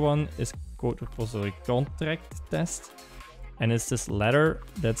another one is quote repository contract test. And it's this latter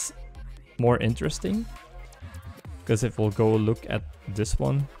that's more interesting, because if we'll go look at this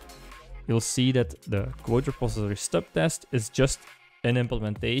one, you'll see that the quote repository stub test is just an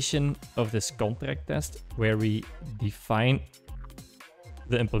implementation of this contract test, where we define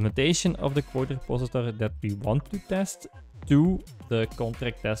the implementation of the quote repository that we want to test to the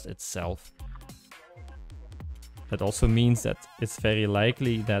contract test itself. That also means that it's very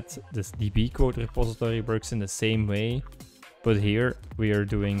likely that this DB quote repository works in the same way. But here we are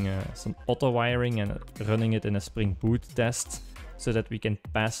doing some auto wiring and running it in a Spring Boot test so that we can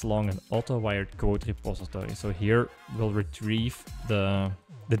pass along an auto wired code repository. So here we'll retrieve the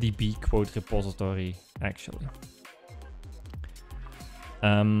DB code repository actually.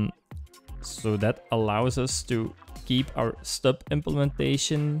 So that allows us to keep our stub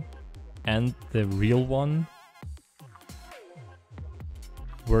implementation and the real one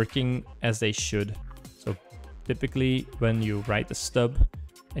working as they should. So typically when you write a stub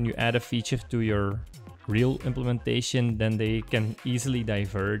and you add a feature to your real implementation, then they can easily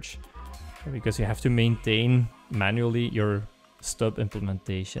diverge because you have to maintain manually your stub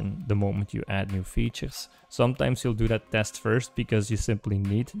implementation the moment you add new features. Sometimes you'll do that test first because you simply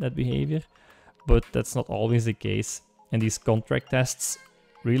need that behavior, but that's not always the case. And these contract tests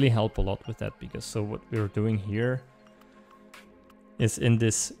really help a lot with that, because so what we're doing here is in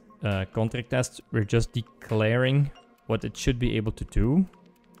this contract test, we're just declaring what it should be able to do,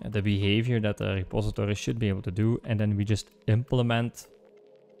 the behavior that the repository should be able to do, and then we just implement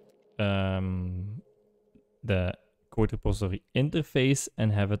the code repository interface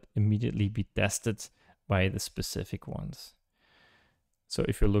and have it immediately be tested by the specific ones. So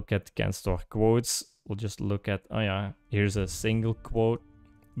if you look at can store quotes, we'll just look at, oh yeah, here's a single quote,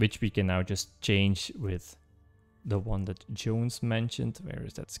 which we can now just change with the one that Jones mentioned. Where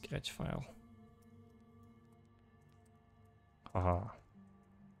is that Scratch file? Aha.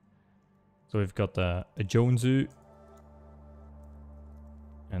 So we've got a Jonesu,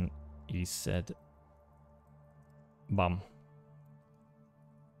 and he said, bam.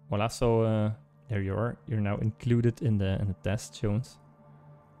 Voila, so there you are. You're now included in the test, Jones.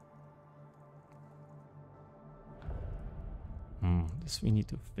 This we need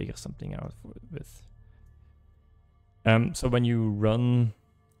to figure something out with. So when you run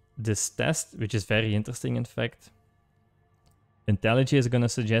this test, which is very interesting, in fact, IntelliJ is going to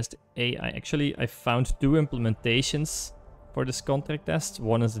suggest, hey, I found two implementations for this contract test.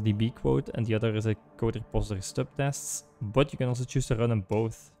 One is a DB quote and the other is a code repository stub tests, but you can also choose to run them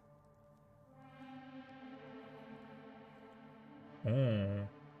both.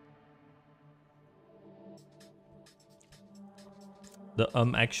 The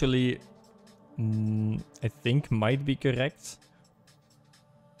actually, I think might be correct,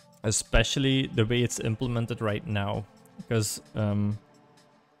 especially the way it's implemented right now, because well,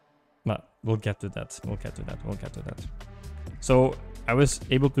 we'll get to that. So I was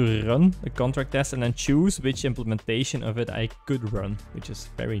able to run the contract test and then choose which implementation of it I could run, which is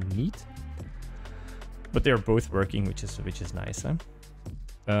very neat. But they're both working, which is nice, huh?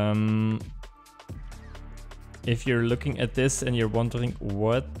 If you're looking at this and you're wondering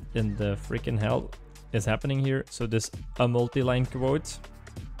what in the freaking hell is happening here, so this a multi-line quote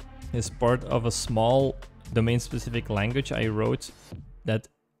is part of a small domain-specific language I wrote that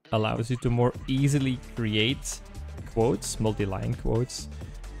allows you to more easily create quotes, multi-line quotes,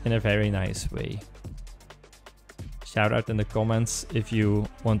 in a very nice way. Shout out in the comments if you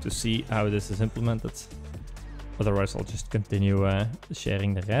want to see how this is implemented. Otherwise, I'll just continue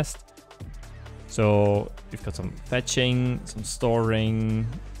sharing the rest. So we've got some fetching, some storing.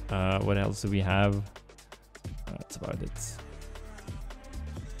 What else do we have? That's about it.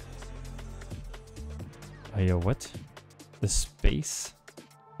 Yo, what? The space?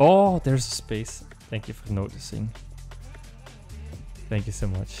 Oh, there's a space. Thank you for noticing. Thank you so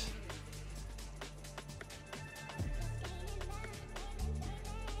much.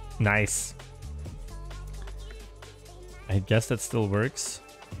 Nice. I guess that still works.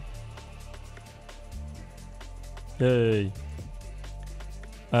 Yay.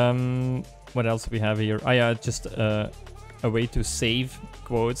 What else do we have here? Oh yeah, just a way to save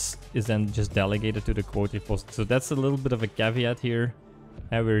quotes is then just delegated to the quote repository. So that's a little bit of a caveat here.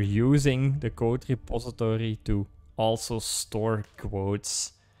 And we're using the code repository to also store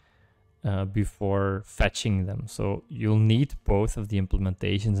quotes before fetching them. So you'll need both of the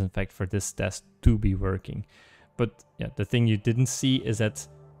implementations, in fact, for this test to be working. But yeah, the thing you didn't see is that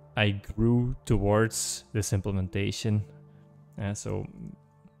I grew towards this implementation. So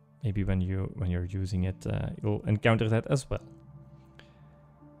maybe when you're using it, you'll encounter that as well.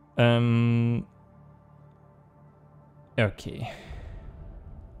 Okay.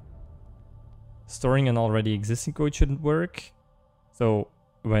 Storing an already existing code shouldn't work. So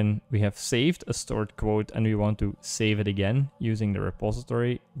when we have saved a stored quote and we want to save it again using the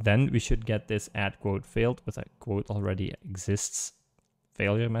repository, then we should get this add quote failed with a quote already exists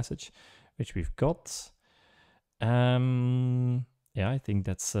failure message, which we've got. Yeah, I think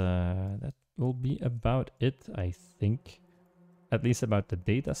that's that will be about it, I think. At least about the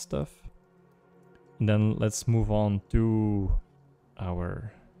data stuff. And then let's move on to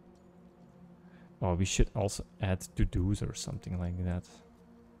our... Oh, we should also add to-dos or something like that.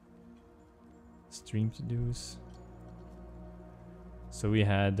 Stream to-dos. So we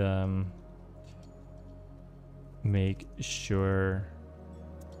had make sure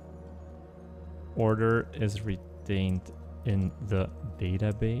order is retained in the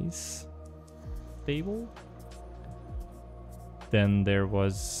database table. Then there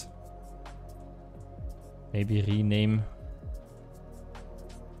was maybe rename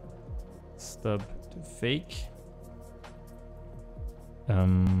stub to fake.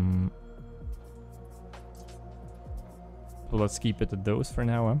 So let's keep it at those for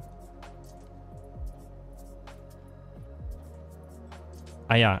now, huh?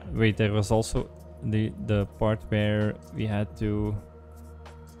 Ah yeah, wait, there was also the part where we had to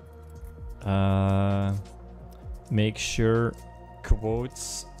make sure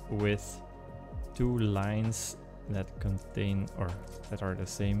quotes with 2 lines that contain or that are the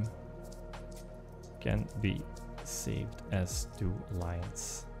same can be saved as 2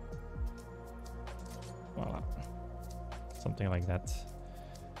 lines. Voila. Something like that.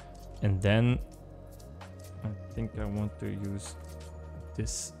 And then I think I want to use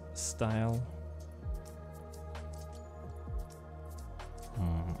this style.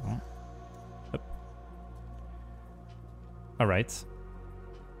 All right,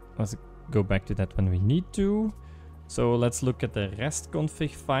 let's go back to that when we need to. So let's look at the REST config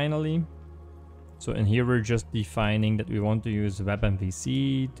finally. So in here we're just defining that we want to use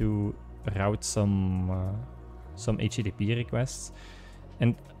WebMVC to route some HTTP requests,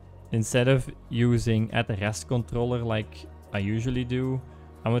 and instead of using @REST controller like I usually do,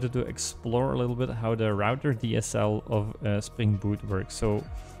 I wanted to explore a little bit how the router DSL of Spring Boot works. So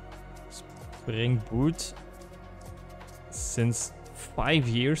Spring Boot, since 5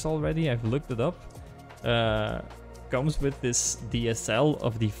 years already, I've looked it up, comes with this DSL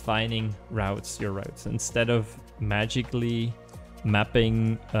of defining your routes. Instead of magically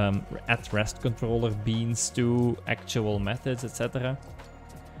mapping @REST controller beans to actual methods, etc.,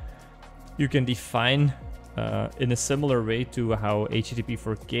 you can define in a similar way to how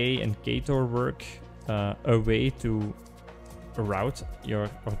HTTP4K and KTOR work, a way to route or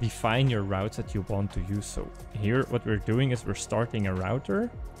define your routes that you want to use. So here what we're doing is we're starting a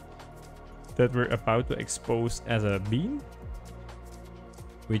router that we're about to expose as a bean,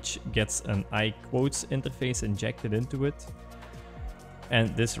 which gets an iQuotes interface injected into it.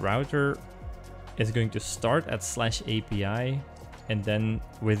 And this router is going to start at /API, and then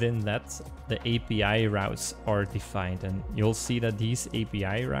within that, the API routes are defined. And you'll see that these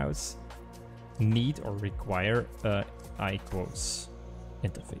API routes need or require a iQuotes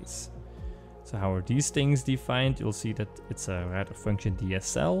interface. So how are these things defined? You'll see that it's a router function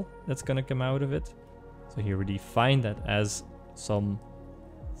DSL that's going to come out of it. So here we define that as some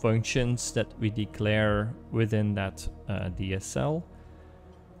functions that we declare within that DSL.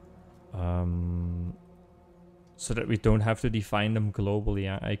 So that we don't have to define them globally.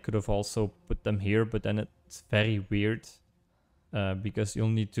 I could have also put them here, but then it's very weird because you'll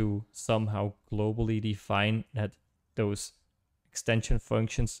need to somehow globally define that those extension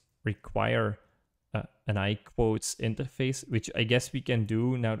functions require an iQuotes interface, which I guess we can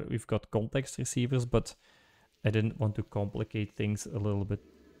do now that we've got context receivers, but I didn't want to complicate things a little bit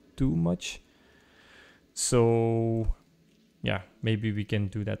too much. So yeah, maybe we can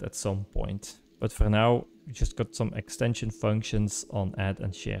do that at some point. But for now, we just got some extension functions on add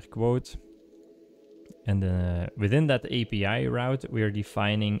and share quote. And within that API route, we are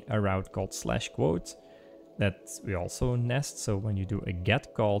defining a route called /quote that we also nest. So when you do a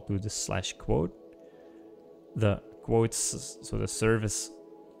get call to the /quote, the quotes, so the service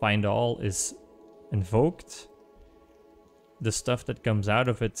find all is invoked. The stuff that comes out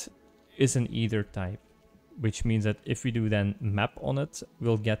of it is an either type, which means that if we do then map on it,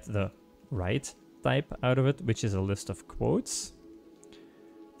 we'll get the right type out of it, which is a list of quotes.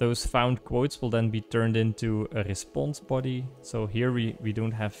 Those found quotes will then be turned into a response body. So here we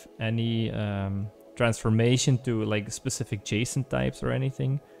don't have any transformation to like specific JSON types or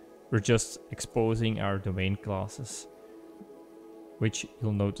anything. We're just exposing our domain classes, which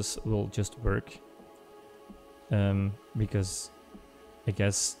you'll notice will just work because I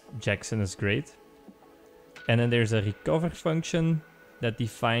guess Jackson is great. And then there's a recover function that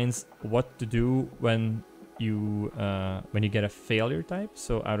defines what to do when you get a failure type.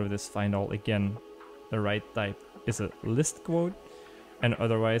 So out of this find all, again, the right type is a list quote, and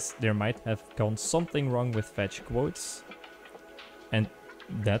otherwise there might have gone something wrong with fetch quotes, and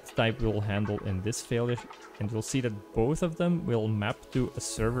that type we'll handle in this failure. And you'll see that both of them will map to a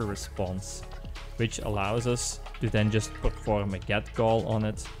server response, which allows us to then just perform a get call on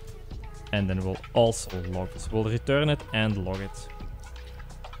it, and then we'll also log it. So we'll return it and log it.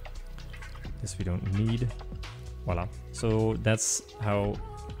 This we don't need. Voila. So that's how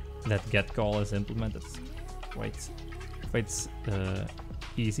that get call is implemented. Quite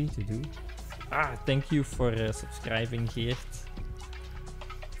easy to do. Thank you for subscribing, Geert.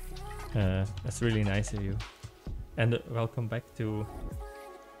 That's really nice of you. And welcome back to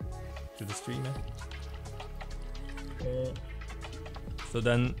the stream. So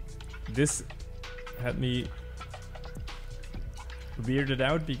then this had me weirded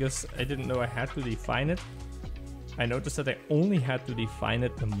out because I didn't know I had to define it. I noticed that I only had to define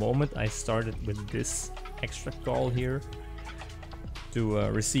it the moment I started with this extra call here to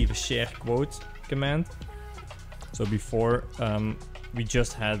receive a share quote, command. So before we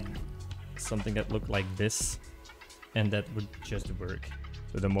just had something that looked like this, and that would just work.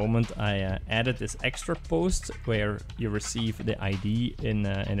 So the moment I added this extra post where you receive the ID in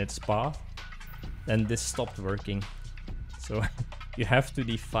its path, then this stopped working. So you have to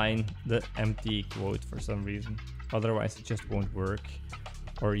define the empty quote for some reason, otherwise it just won't work.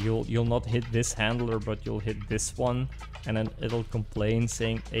 Or you'll not hit this handler, but you'll hit this one, and then it'll complain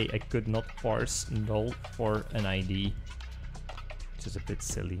saying, hey, I could not parse null for an ID, which is a bit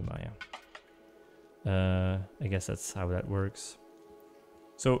silly, Maya. I guess that's how that works.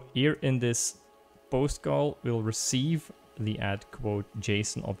 So here in this post call, we'll receive the add quote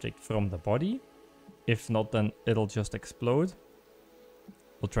JSON object from the body. If not, then it'll just explode.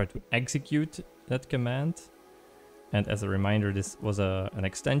 We'll try to execute that command. And as a reminder, this was an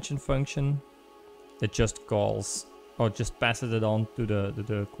extension function that just calls, or just passes it on to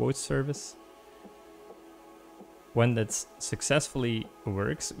the quote service. When that successfully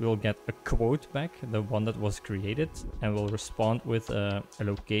works, we'll get a quote back, the one that was created, and we'll respond with a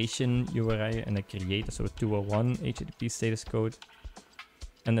location URI and a creator, so a 201 HTTP status code.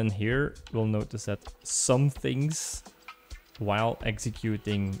 And then here we'll notice that some things while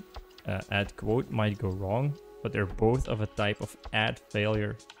executing add quote might go wrong, but they're both of a type of add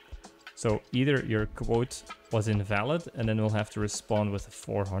failure. So either your quote was invalid and then we'll have to respond with a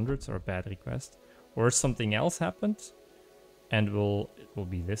 400 or a bad request, or something else happened and it will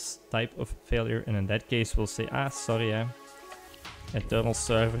be this type of failure, and in that case we'll say, sorry, internal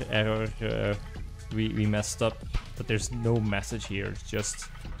server error, we messed up, but there's no message here. It's just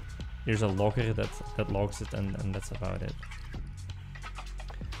here's a logger that logs it, and that's about it.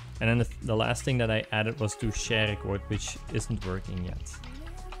 And then the last thing that I added was to share a quote, which isn't working yet.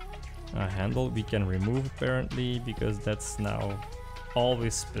 Handle we can remove apparently, because that's now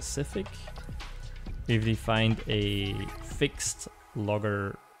always specific. We've defined a fixed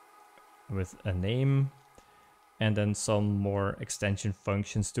logger with a name, and then some more extension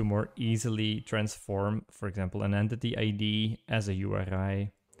functions to more easily transform, for example, an entity ID as a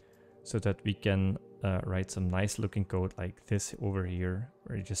URI, so that we can write some nice looking code like this over here,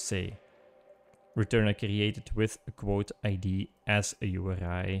 where you just say return a created with a quote ID as a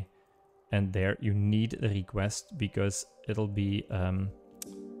URI, and there you need the request because it'll be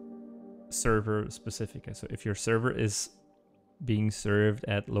server specific. So if your server is being served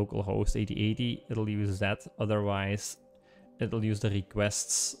at localhost 8080, it'll use that. Otherwise, it'll use the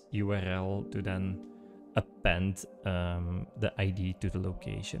requests URL to then append the ID to the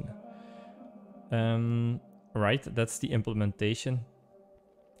location. Right, that's the implementation,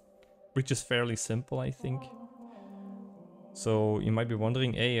 which is fairly simple, I think. So you might be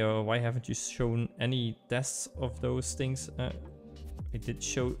wondering, hey, why haven't you shown any tests of those things? I did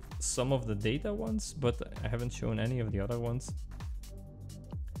show some of the data ones, but I haven't shown any of the other ones.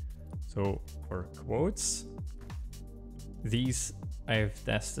 So for quotes, these I've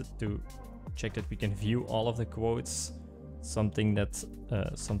tested to check that we can view all of the quotes. Something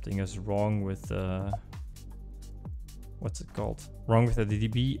is wrong with what's it called? Wrong with the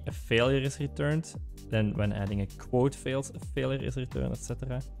DB, a failure is returned. Then when adding a quote fails, a failure is returned,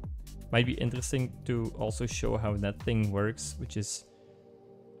 etc. Might be interesting to also show how that thing works, which is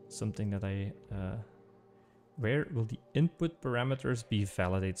something that where will the input parameters be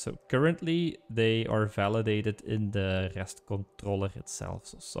validated? So currently they are validated in the REST controller itself.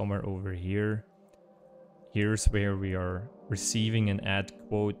 So somewhere over here. Here's where we are receiving an add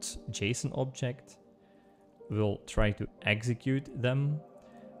quote JSON object. We'll try to execute them,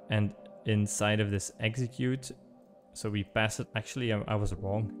 and inside of this execute, so we pass it. Actually, I was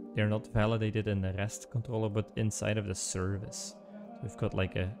wrong. They're not validated in the REST controller, but inside of the service. We've got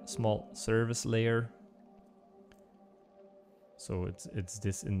like a small service layer. So it's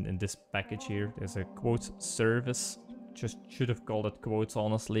this in this package here. There's a quote service. Just should have called it quotes,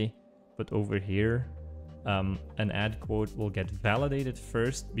 honestly. But over here, an add quote will get validated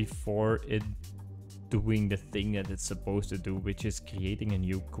first before it doing the thing that it's supposed to do, which is creating a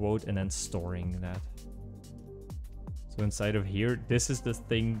new quote and then storing that. So inside of here, this is the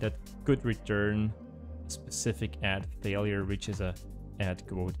thing that could return a specific add failure, which is a add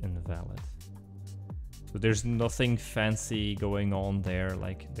quote invalid. So there's nothing fancy going on there.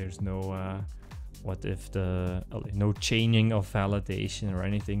 Like there's no what if the no chaining of validation or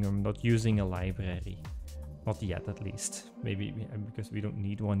anything. I'm not using a library, not yet at least. Maybe because we don't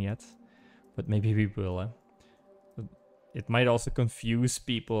need one yet, but maybe we will. It might also confuse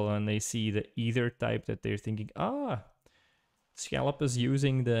people when they see the either type, that they're thinking, Scallop is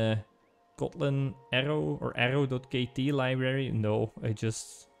using the Kotlin arrow or arrow.kt library. No, I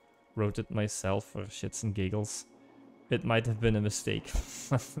just wrote it myself for shits and giggles. It might have been a mistake.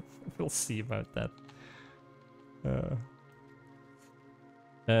 We'll see about that.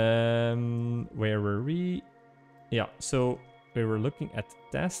 Where were we? Yeah, so we were looking at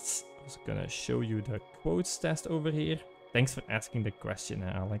tests. I was gonna show you the quotes test over here. Thanks for asking the question,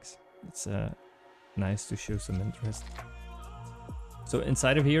 Alex. It's nice to show some interest. So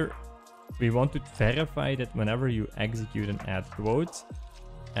inside of here, we want to verify that whenever you execute an add quote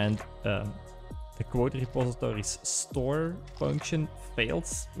and the quote repository's store function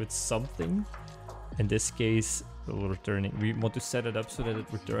fails with something, in this case, we want to set it up so that it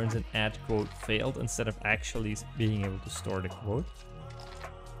returns an add quote failed instead of actually being able to store the quote.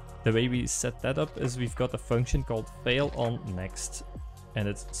 The way we set that up is we've got a function called fail on next, and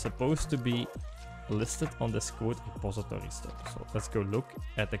it's supposed to be listed on this quote repository stub. So let's go look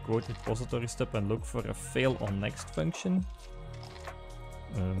at the quote repository stub and look for a fail on next function.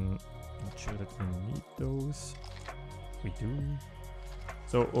 Not sure that we need those. We do.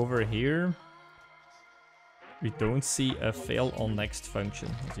 So over here, we don't see a fail on next function,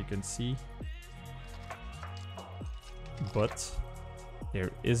 as you can see. But there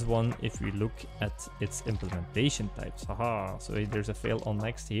is one if we look at its implementation types. Haha, so there's a fail on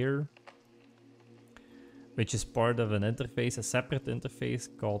next here, which is part of an interface, a separate interface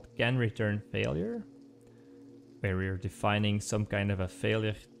called canReturnFailure, where we're defining some kind of a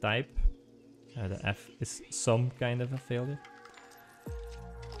failure type. The F is some kind of a failure.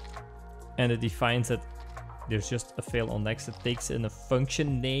 And it defines that there's just a fail on next. It takes in a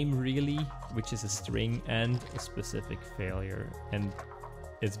function name, really, which is a string, and a specific failure. And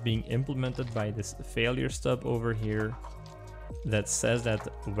it's being implemented by this failure stub over here that says that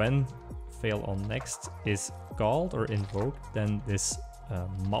when fail on next is called or invoked, then this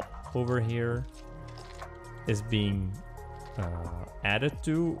mop over here is being added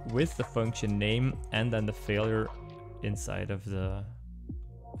to with the function name and then the failure inside of the,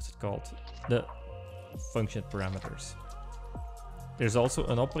 what's it called? The function parameters. There's also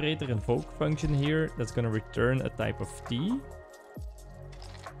an operator invoke function here that's going to return a type of t,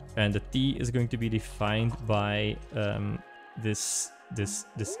 and the t is going to be defined by this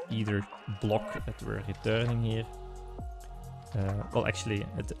either block that we're returning here. Well, actually,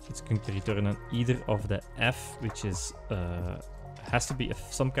 it's going to return on either of the f, which is has to be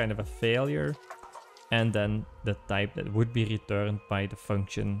some kind of a failure, and then the type that would be returned by the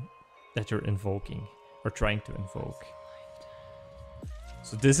function that you're invoking or trying to invoke.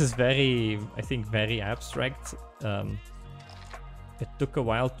 So this is very, I think, very abstract. It took a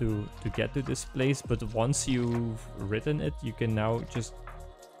while to get to this place, but once you've written it, you can now just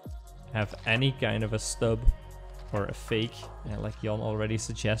have any kind of a stub or a fake, like Jan already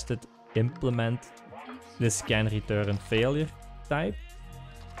suggested, implement this canReturnFailure type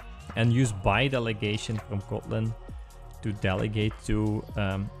and use by delegation from Kotlin to delegate to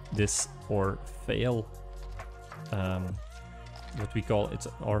this or fail, what we call it's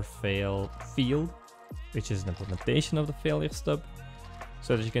or fail field, which is an implementation of the failure stub,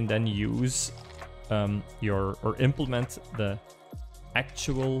 so that you can then use or implement the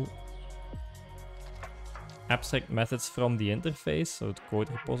actual abstract methods from the interface, so the code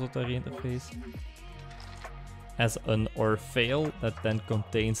repository interface, as an or fail that then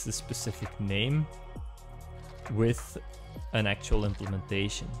contains the specific name with an actual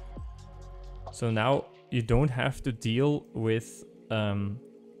implementation. So now you don't have to deal with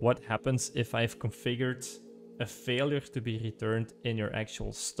what happens if I've configured a failure to be returned in your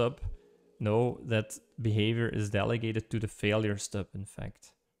actual stub. No, that behavior is delegated to the failure stub, in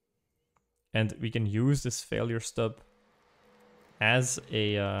fact. And we can use this failure stub as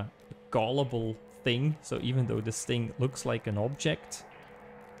a callable thing. So even though this thing looks like an object,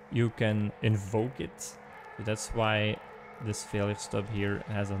 you can invoke it. So that's why this failure stub here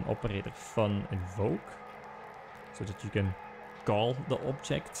has an operator fun invoke, so that you can call the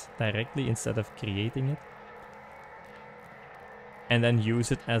object directly instead of creating it, and then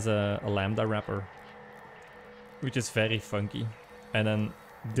use it as a lambda wrapper, which is very funky. And then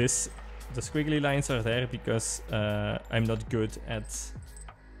the squiggly lines are there because I'm not good at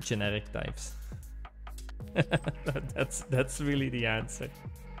generic types. That's really the answer.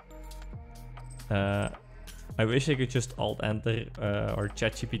 I wish I could just alt-enter or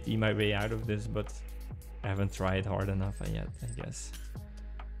ChatGPT my way out of this, but I haven't tried hard enough yet, I guess.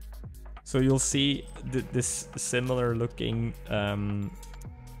 So you'll see this similar looking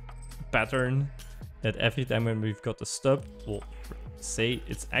pattern that every time when we've got a stub, we'll say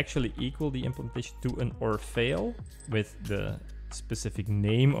it's actually equal the implementation to an or fail with the specific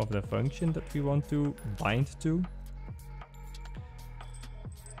name of the function that we want to bind to.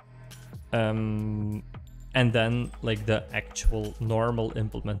 And then like the actual normal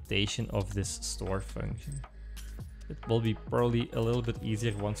implementation of this store function. It will be probably a little bit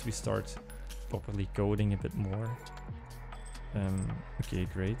easier once we start properly coding a bit more. Okay,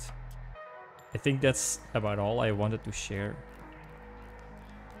 great. I think that's about all I wanted to share.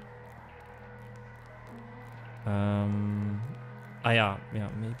 Yeah,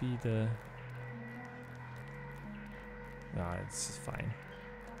 maybe the... Yeah, it's fine.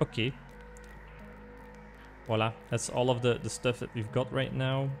 Okay. Voila, that's all of the stuff that we've got right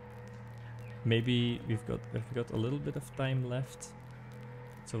now. Maybe we've got a little bit of time left.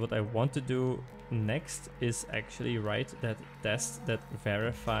 So what I want to do next is actually write that test that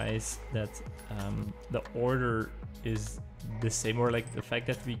verifies that the order is the same, or like the fact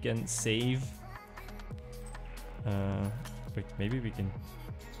that we can save. Wait, maybe we can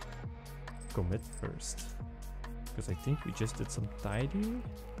commit first, because I think we just did some tidying.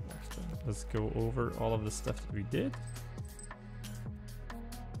 Let's go over all of the stuff that we did.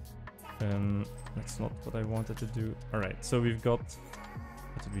 That's not what I wanted to do. Alright, so we've got...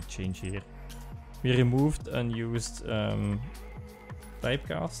 What did we change here? We removed unused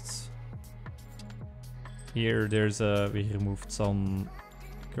typecasts. Here we removed some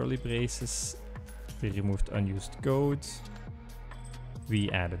curly braces. We removed unused code.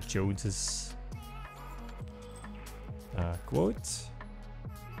 We added Jones's quote.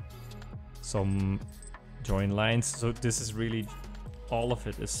 Some join lines. So this is really... all of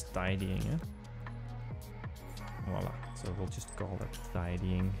it is tidying, eh? Voila, so we'll just call it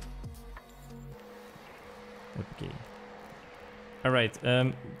tidying. Okay. Alright,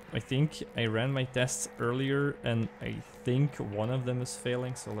 I think I ran my tests earlier and I think one of them is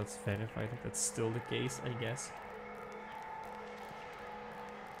failing, so let's verify that that's still the case, I guess.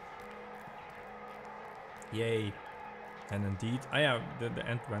 Yay. And indeed, yeah, the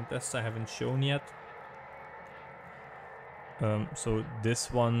end-to-end tests I haven't shown yet. So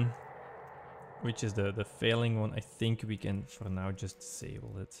this one, which is the failing one, I think we can for now just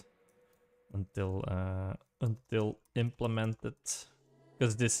disable it until implemented,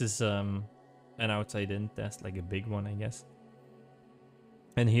 because this is an outside-in test, like a big one, I guess.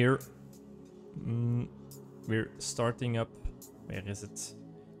 And here we're starting up. Where is it?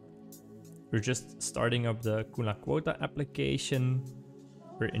 We're just starting up the KunlaQuota application.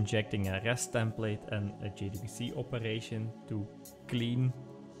 We're injecting a REST template and a JDBC operation to clean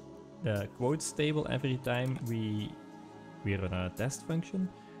the quotes table every time we run a test function.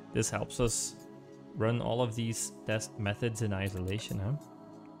 This helps us run all of these test methods in isolation, huh?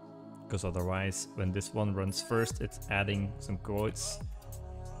 Because otherwise, when this one runs first, it's adding some quotes.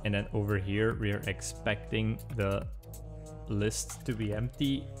 And then over here, we are expecting the list to be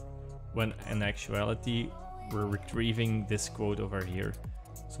empty, when in actuality, we're retrieving this quote over here.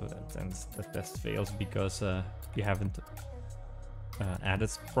 So that then the test fails because we haven't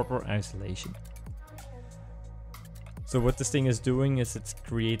added proper isolation. So what this thing is doing is it's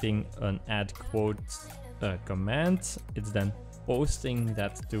creating an add quote command. It's then posting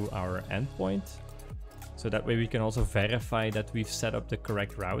that to our endpoint. So that way we can also verify that we've set up the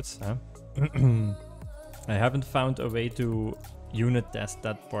correct routes. Huh? I haven't found a way to unit test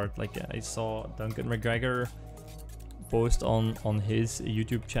that part. Like I saw Duncan McGregor post on his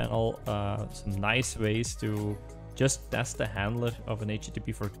YouTube channel some nice ways to just test the handler of an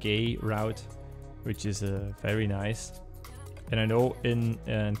HTTP4K route, which is very nice. And I know in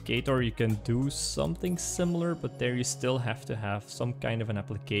Ktor you can do something similar, but there you still have to have some kind of an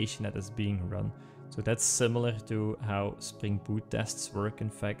application that is being run. So that's similar to how Spring Boot tests work, in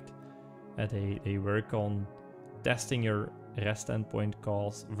fact. They work on testing your REST endpoint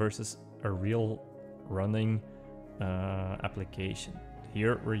calls versus a real running application.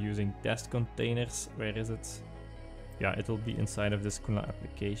 Here we're using test containers. Where is it? Yeah, it will be inside of this Kunla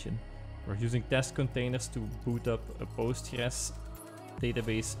application. We're using test containers to boot up a Postgres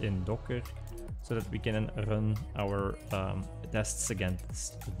database in Docker so that we can run our tests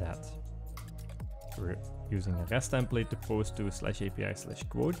against that. We're using a REST template to post to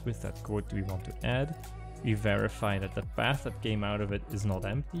 /API/quote with that quote we want to add. We verify that the path that came out of it is not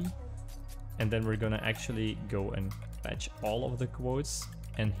empty. And then we're gonna actually go and fetch all of the quotes.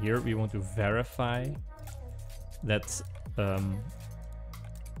 And here we want to verify that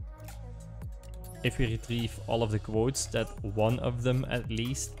if we retrieve all of the quotes, that one of them at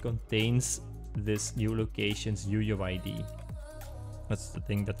least contains this new location's UUID. That's the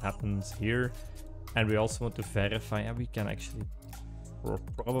thing that happens here. And we also want to verify, and we can actually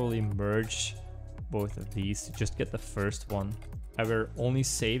probably merge both of these to just get the first one. And we're only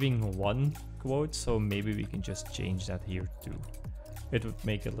saving one quote, so maybe we can just change that here too. it would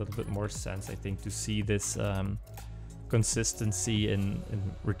make a little bit more sense, I think, to see this consistency in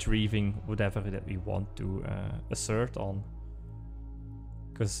retrieving whatever that we want to assert on,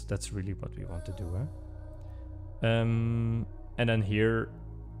 because that's really what we want to do, huh? And then here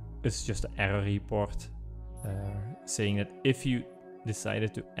is just an error report saying that if you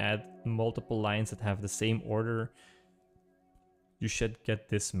decided to add multiple lines that have the same order, you should get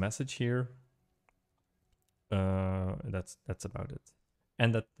this message here. That's about it.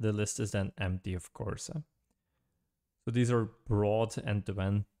 And that the list is then empty, of course. Huh? So these are broad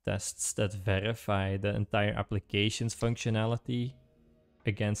end-to-end tests that verify the entire application's functionality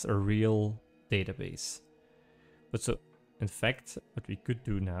against a real database. But so, in fact, what we could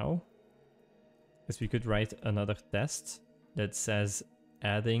do now is we could write another test that says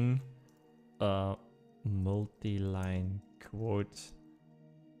adding a multi-line quote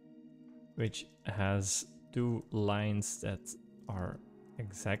which has 2 lines that are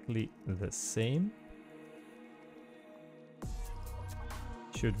exactly the same.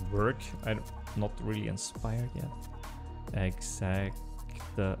 Should work. I'm not really inspired yet. Exactly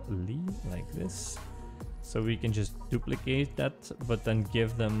like this. So we can just duplicate that, but then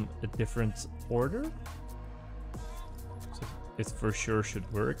give them a different order. So it for sure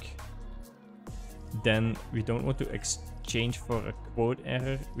should work. Then we don't want to exchange for a quote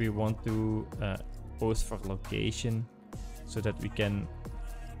error. We want to post for location so that we can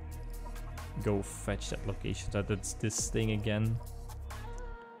go fetch that location. So that's this thing again.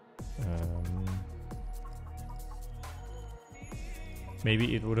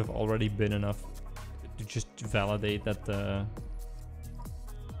 Maybe it would have already been enough to just validate that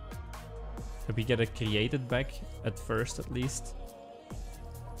we get it created back at first, at least.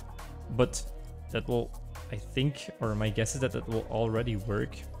 But that will, I think, or my guess is that it will already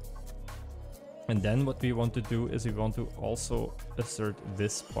work. And then what we want to do is we want to also assert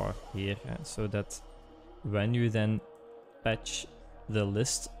this part here, so that when you then patch the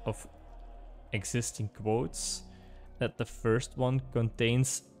list of existing quotes, that the first one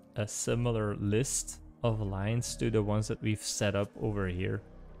contains a similar list of lines to the ones that we've set up over here.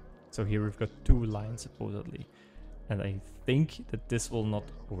 So here we've got 2 lines supposedly, and I think that this will not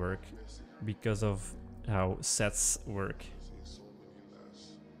work because of how sets work.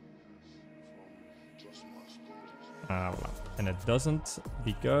 And it doesn't,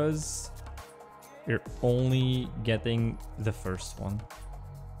 because we're only getting the first one.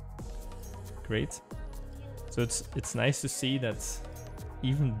 Great. So it's nice to see that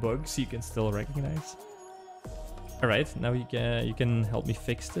even bugs you can still recognize. All right, now you can help me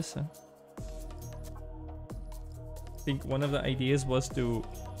fix this. Huh? I think one of the ideas was to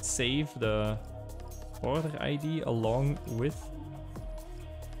save the order ID along with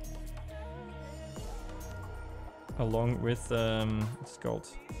what's it called,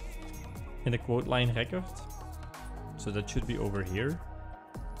 in the quote line record. So that should be over here.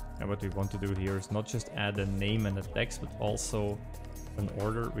 And what we want to do here is not just add a name and a text, but also an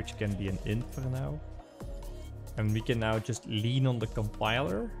order, which can be an int for now. And we can now just lean on the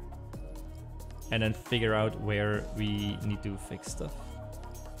compiler and then figure out where we need to fix stuff.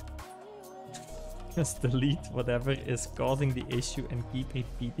 Just delete whatever is causing the issue and keep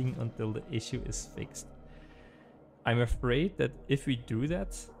repeating until the issue is fixed. I'm afraid that if we do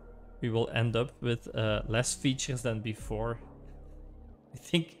that, we will end up with less features than before. I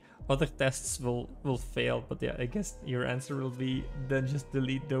think other tests will fail, but yeah, I guess your answer will be then just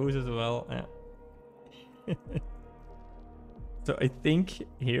delete those as well. Yeah. So I think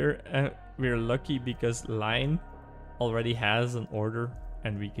here we're lucky because line already has an order,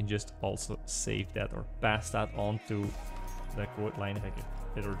 and we can just also save that or pass that on to the quote line record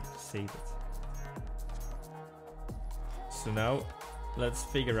or save it. So now let's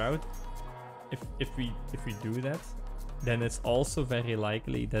figure out if we do that, then it's also very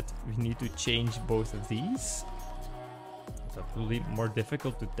likely that we need to change both of these. That will be more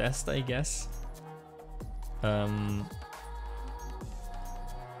difficult to test, I guess.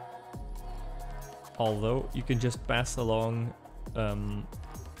 Although you can just pass along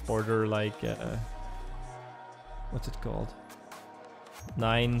order like what's it called,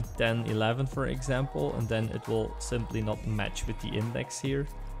 9, 10, 11 for example, and then it will simply not match with the index here.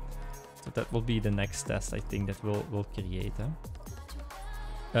 So that will be the next test I think that we'll create.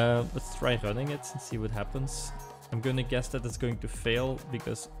 Let's try running it and see what happens. I'm gonna guess that it's going to fail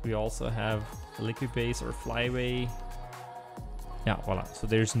because we also have Liquibase or Flyway. Yeah, voila. So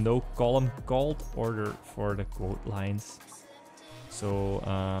there's no column called order for the quote lines. So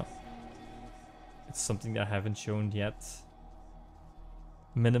it's something that I haven't shown yet.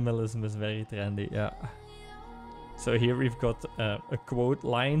 Minimalism is very trendy, yeah. So here we've got a quote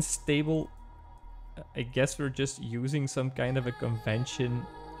lines table. I guess we're just using some kind of a convention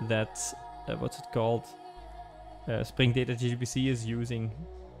that, what's it called? Spring Data gRPC is using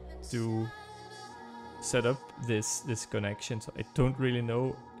to set up this connection. So I don't really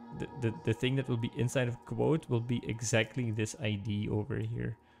know. The thing that will be inside of quote will be exactly this ID over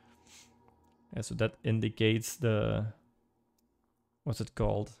here. So that indicates the, what's it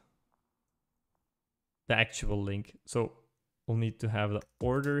called? The actual link. So we'll need to have the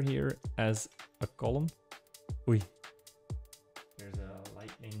order here as a column. Oi, there's a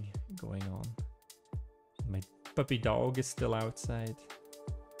lightning going on. My puppy dog is still outside.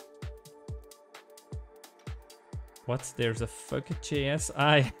 What? There's a fuck.js?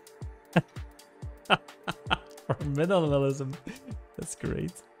 For minimalism. That's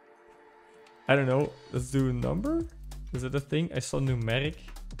great. I don't know. Let's do a number. Is it a thing? I saw numeric.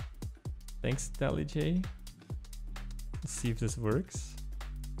 Thanks, TallyJ. Let's see if this works.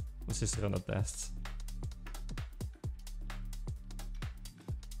 Let's just run a test.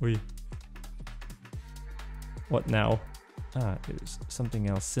 Wait. What now? Ah, there's something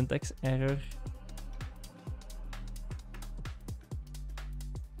else. Syntax error.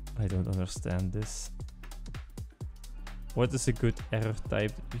 I don't understand this. What is a good error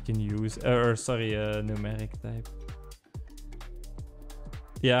type that we can use? Or sorry, numeric type.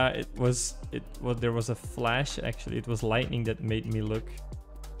 Yeah, there was a flash actually. It was lightning that made me look.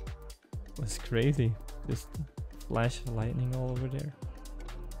 It was crazy. Just flash of lightning all over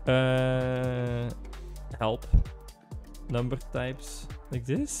there. Help. Number types like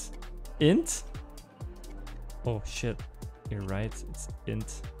this. Int. Oh shit. You're right. It's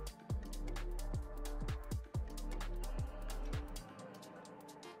int.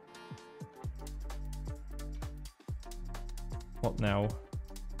 What now?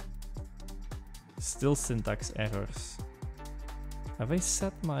 Still syntax errors. Have I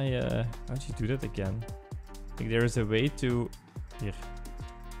set my... how'd you do that again? I think there is a way to... Here.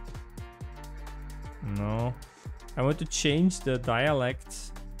 No. I want to change the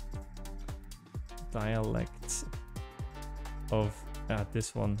dialect of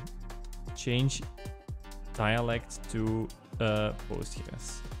this one. Change dialect to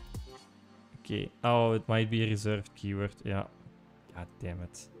Postgres. Okay. Oh, it might be a reserved keyword. Yeah. God damn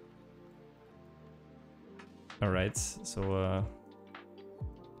it. Alright, so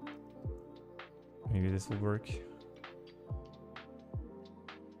maybe this will work.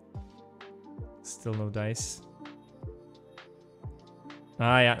 Still no dice.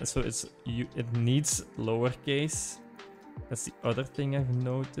 Ah yeah, so it needs lowercase. That's the other thing I've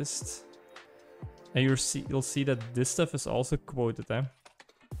noticed. And you'll see that this stuff is also quoted, eh?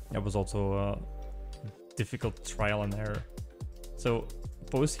 That was also a difficult trial and error. So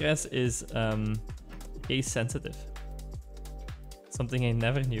Postgres is case sensitive. Something I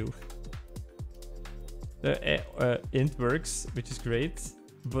never knew. The int works, which is great,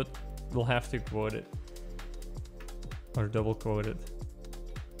 but we'll have to quote it. Or double quote it.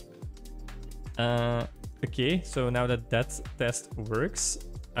 Okay, so now that test works,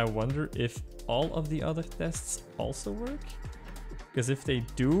 I wonder if all of the other tests also work? Because if they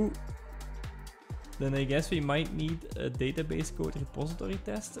do, then I guess we might need a database code repository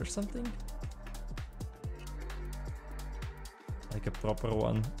test or something. Like a proper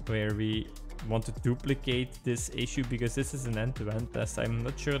one where we want to duplicate this issue, because this is an end-to-end test. I'm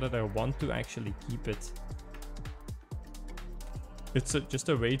not sure that I want to actually keep it. It's just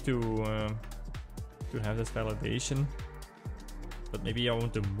a way to have this validation, but maybe I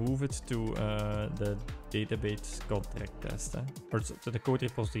want to move it to the database contract test, or to the code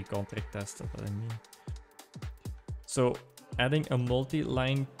repository contract test, that's what I mean. So adding a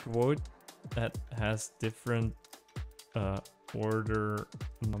multi-line quote that has different order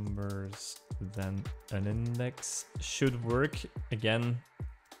numbers than an index should work. Again,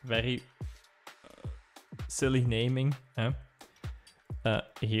 very silly naming.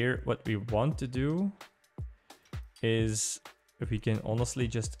 Here, what we want to do is we can honestly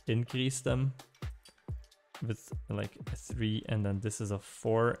just increase them with like a 3, and then this is a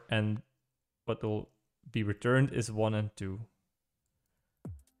 4, and what will be returned is 1 and 2.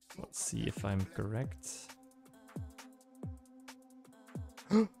 Let's see if I'm correct.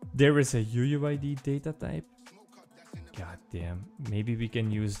 There is a UUID data type. God damn. Maybe we can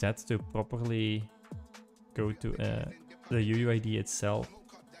use that to properly go to the UUID itself.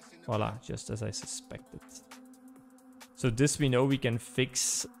 Voila, just as I suspected. So this we know we can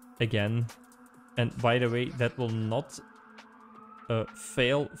fix again. And by the way, that will not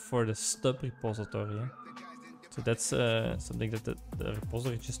fail for the stub repository. Eh? So that's something that the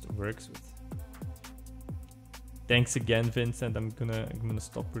repository just works with. Thanks again, Vincent. I'm gonna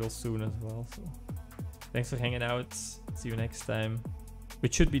stop real soon as well. So thanks for hanging out. See you next time,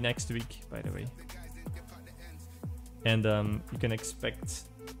 which should be next week, by the way. And you can expect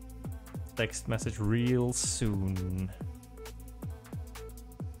text message real soon.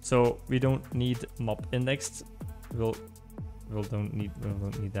 So we don't need mop indexed. We don't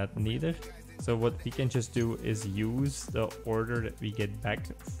need that neither. So what we can just do is use the order that we get back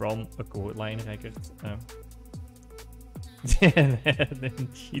from a quote line record.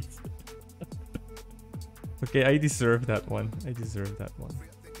 Okay, I deserve that one.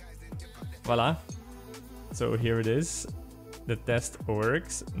 Voila. So here it is. The test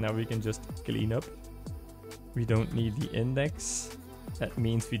works. Now we can just clean up. We don't need the index. That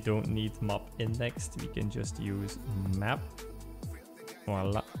means we don't need map indexed. We can just use map.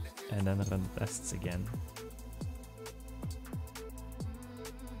 Voila. And then run tests again.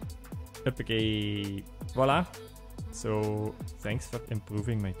 Okay. Voila. So thanks for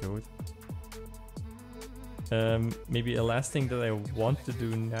improving my code. Maybe a last thing that I want to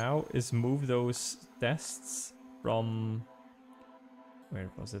do now is move those tests from, where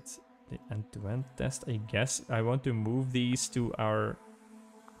was it? The end-to-end test, I guess. I want to move these to our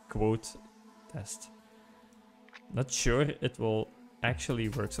quote test. Not sure it will actually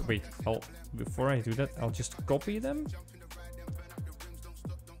work. So wait, before I do that, I'll just copy them.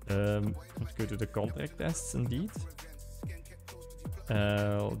 Let's go to the contract tests indeed.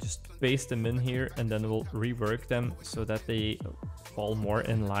 I'll just paste them in here and then we'll rework them so that they fall more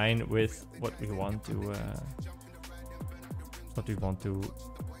in line with what we want to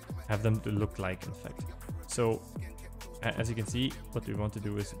have them to look like, in fact. So as you can see, what we want to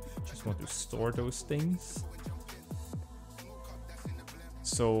do is just want to store those things.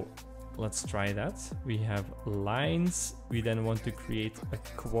 So let's try that. We have lines. We then want to create a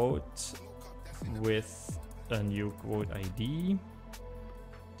quote with a new quote ID.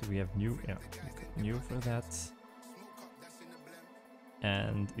 Do we have new? Yeah, new for that.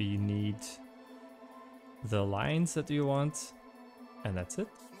 And we need the lines that we want, and that's it.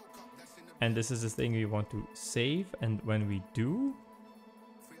 And this is the thing we want to save. And when we do,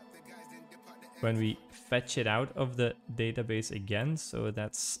 when we fetch it out of the database again, so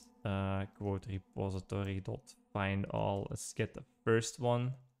that's quote repository dot find all. Let's get the first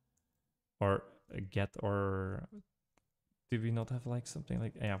one, or get, or do we not have like something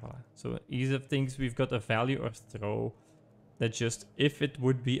like, yeah, voila. So ease of things, we've got a value or throw that just, if it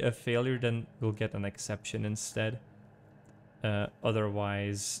would be a failure, then we'll get an exception instead.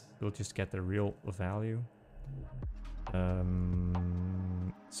 Otherwise, we'll just get the real value.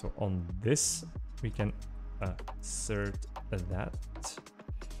 So on this, we can assert that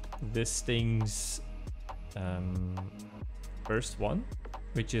this thing's first one,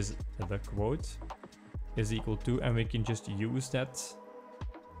 which is the quote, is equal to, and we can just use that.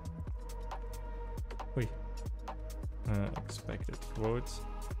 Wait, expected quote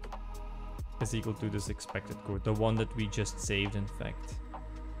is equal to this expected quote, the one that we just saved, in fact.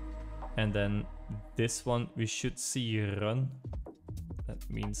 And then this one we should see run. That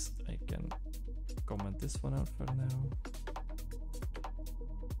means I can comment this one out for now.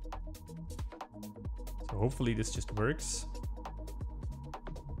 So hopefully this just works.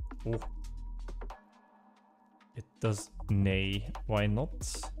 Oh, it does. Nay, why not?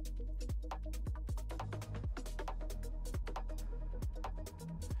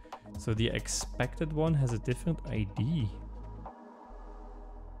 So the expected one has a different ID.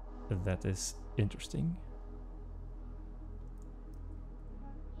 That is interesting.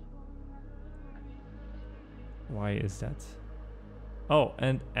 Why is that? Oh,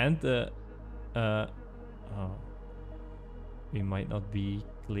 and the oh, we might not be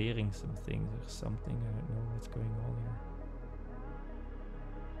clearing some things or something. I don't know what's going on here.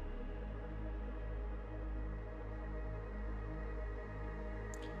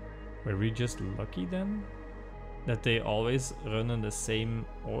 Were we just lucky then? That they always run in the same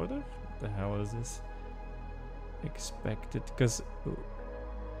order? What the hell is this? Expected, because...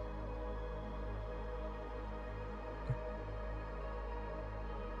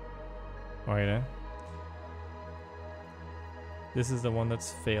 Oh yeah. This is the one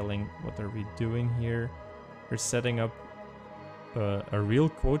that's failing. What are we doing here? We're setting up a real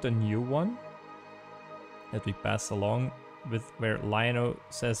quote, a new one that we pass along with, where Lionel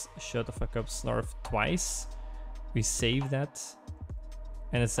says shut the fuck up snarf twice. We save that,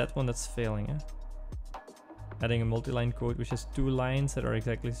 and it's that one that's failing. Eh? Adding a multi-line quote which has 2 lines that are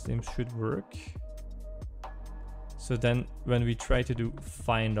exactly the same should work. So then when we try to do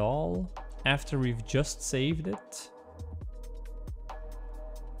find all after we've just saved it,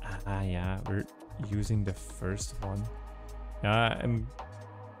 yeah, using the first one. I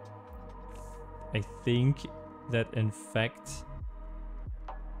think that in fact,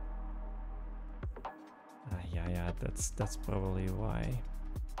 yeah, that's probably why.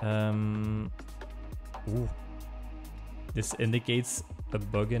 Ooh, this indicates a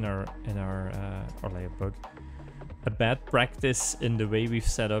bug in our or like a bug, a bad practice in the way we've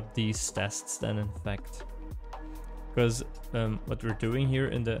set up these tests. Then in fact, because what we're doing here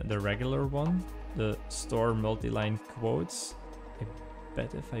in the regular one, the store multi-line quotes, I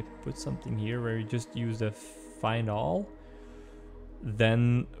bet if I put something here where we just use the find all,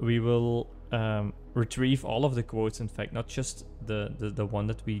 then we will retrieve all of the quotes, in fact, not just the one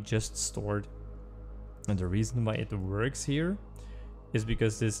that we just stored. And the reason why it works here is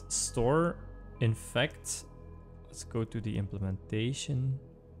because this store, in fact, let's go to the implementation.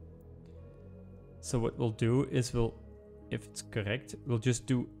 So what we'll do is if it's correct, we'll just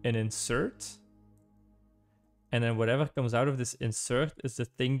do an insert. And then whatever comes out of this insert is the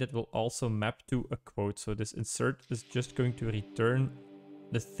thing that will also map to a quote. So this insert is just going to return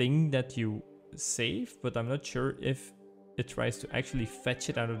the thing that you save, but I'm not sure if it tries to actually fetch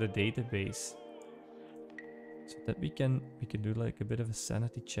it out of the database. So that we can do like a bit of a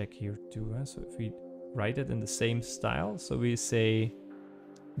sanity check here too. So if we write it in the same style, so we say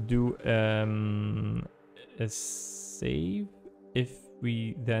do a save if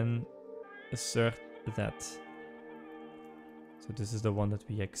we then assert that. So this is the one that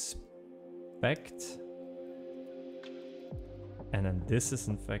we expect. And then this is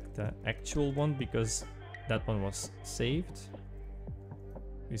in fact the actual one because that one was saved.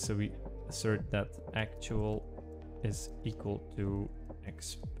 So we assert that actual is equal to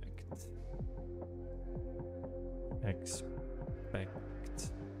expect.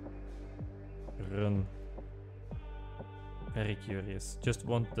 Run. Very curious. Just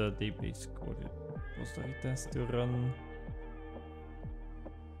want the database code repository test to run.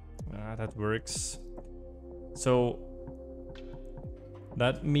 That works. So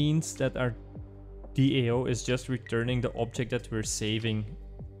that means that our DAO is just returning the object that we're saving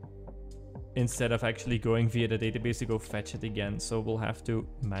instead of actually going via the database to go fetch it again. So we'll have to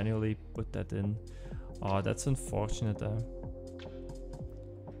manually put that in. Oh, that's unfortunate.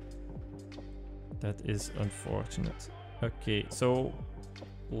 That is unfortunate. Okay, so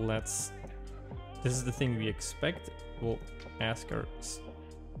this is the thing we expect. We'll ask our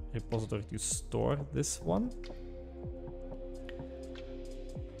repository to store this one.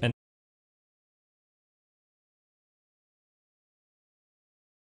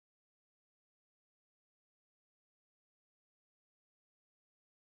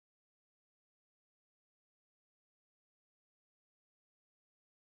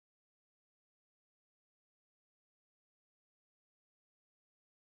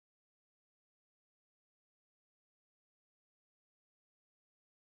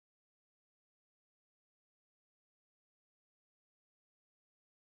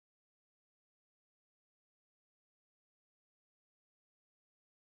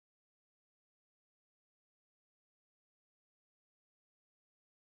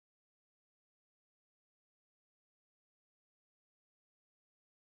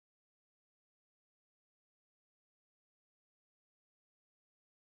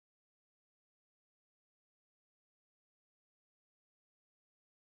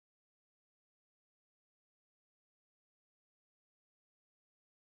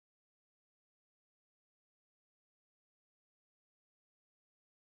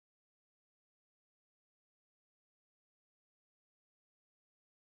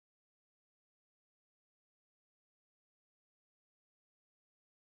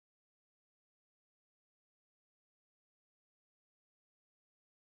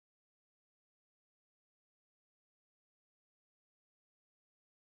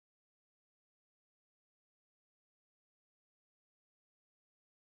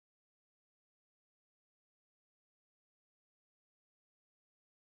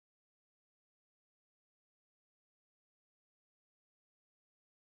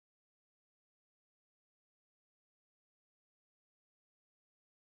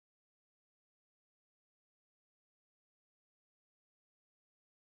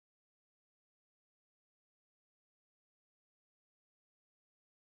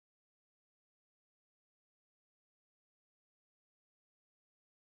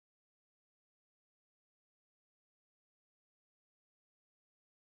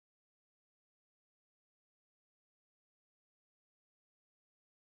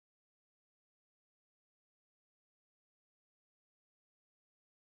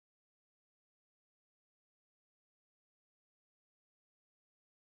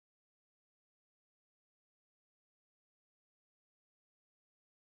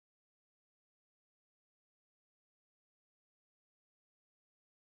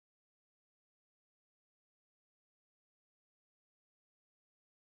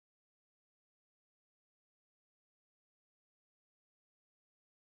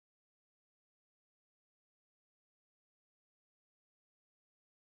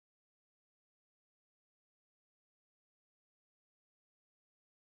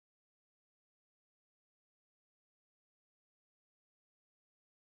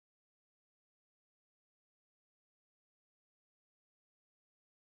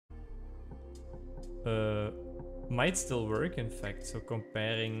 might still work, in fact. So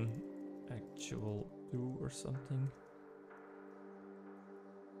comparing actual do or something.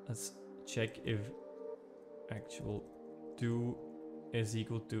 Let's check if actual do is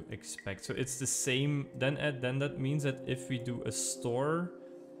equal to expect. So it's the same. Then that means that if we do a store,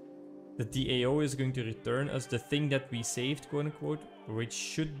 the DAO is going to return us the thing that we saved, quote unquote, which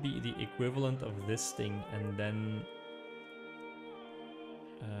should be the equivalent of this thing. And then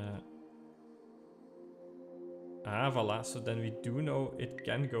voila. So then we do know it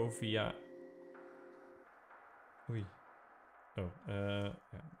can go via. Oei. Oh, yeah,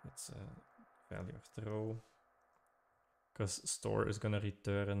 that's value of throw. Because store is gonna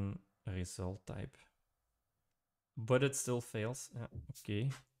return a result type. But it still fails. Yeah,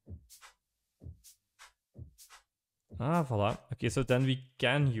 okay. Voila. Okay, so then we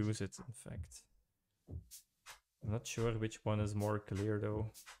can use it, in fact. I'm not sure which one is more clear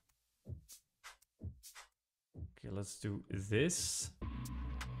though. Okay, let's do this.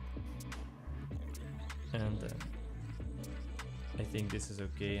 And then I think this is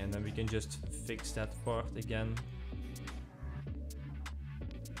okay. And then we can just fix that part again.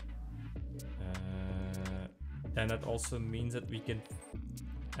 And that also means that we can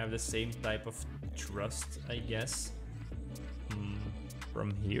have the same type of trust, I guess,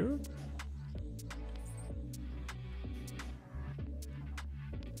 from here.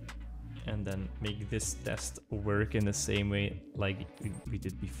 And then make this test work in the same way like we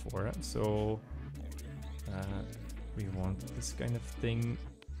did before. So we want this kind of thing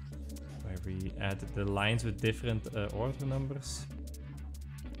where we add the lines with different order numbers.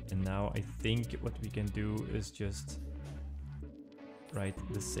 And now I think what we can do is just write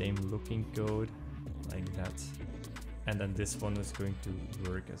the same looking code like that. And then this one is going to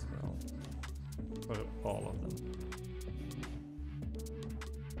work as well for all of them.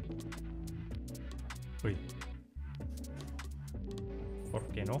 Wait. ¿Por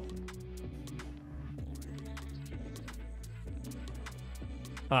qué no?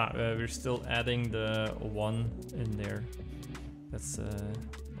 We're still adding the 1 in there. That's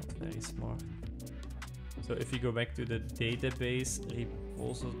very smart. So if you go back to the database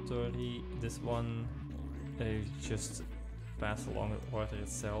repository, this one just pass along the order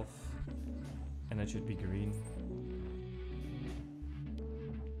itself, and it should be green.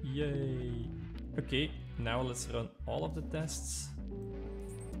 Yay! Okay, now let's run all of the tests.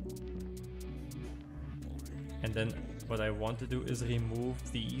 And then what I want to do is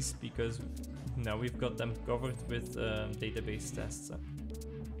remove these because now we've got them covered with database tests.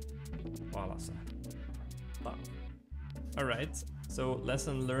 Voila. Alright, so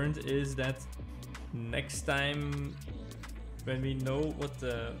lesson learned is that next time when we know what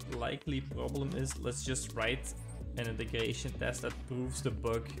the likely problem is, let's just write an integration test that proves the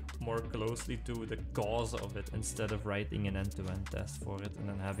bug more closely to the cause of it instead of writing an end-to-end test for it and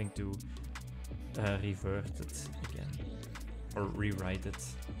then having to revert it again or rewrite it.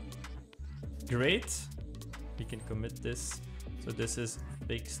 Great, we can commit this. So this is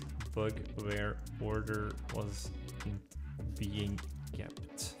fixed bug where order wasn't being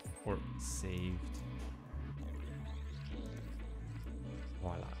kept or saved.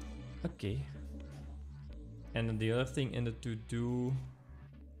 Voila. Okay. And then the other thing in the to-do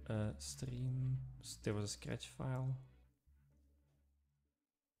stream, there was a scratch file.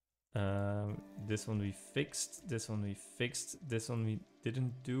 This one we fixed, this one we fixed, this one we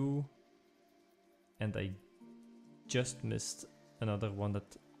didn't do. And I just missed another one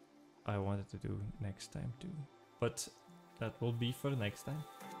that I wanted to do next time too. But that will be for next time.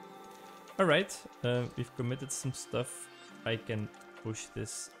 Alright, we've committed some stuff. I can push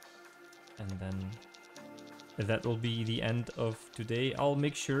this and then that will be the end of today. I'll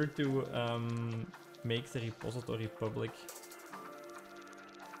make sure to make the repository public.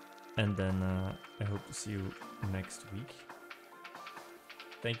 And then I hope to see you next week.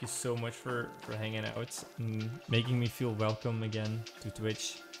 Thank you so much for hanging out and making me feel welcome again to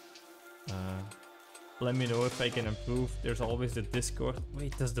Twitch. Let me know if I can improve. There's always the Discord.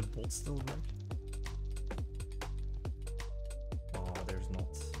 Wait, does the bot still work? Oh, there's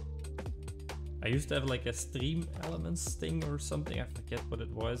not. I used to have like a stream elements thing or something. I forget what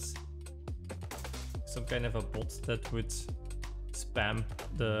it was. Some kind of a bot that would spam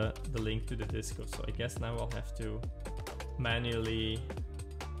the link to the Discord. So I guess now I'll have to manually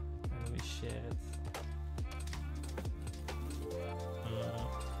share it.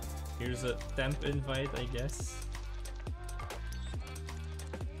 Here's a temp invite, I guess.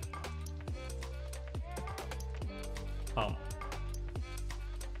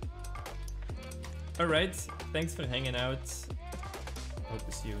 Alright, thanks for hanging out. Hope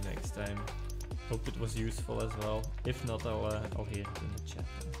to see you next time. Hope it was useful as well. If not, I'll hear it in the chat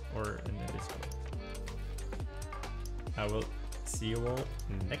or in the Discord. I will see you all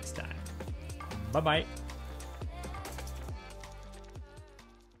next time. Bye bye.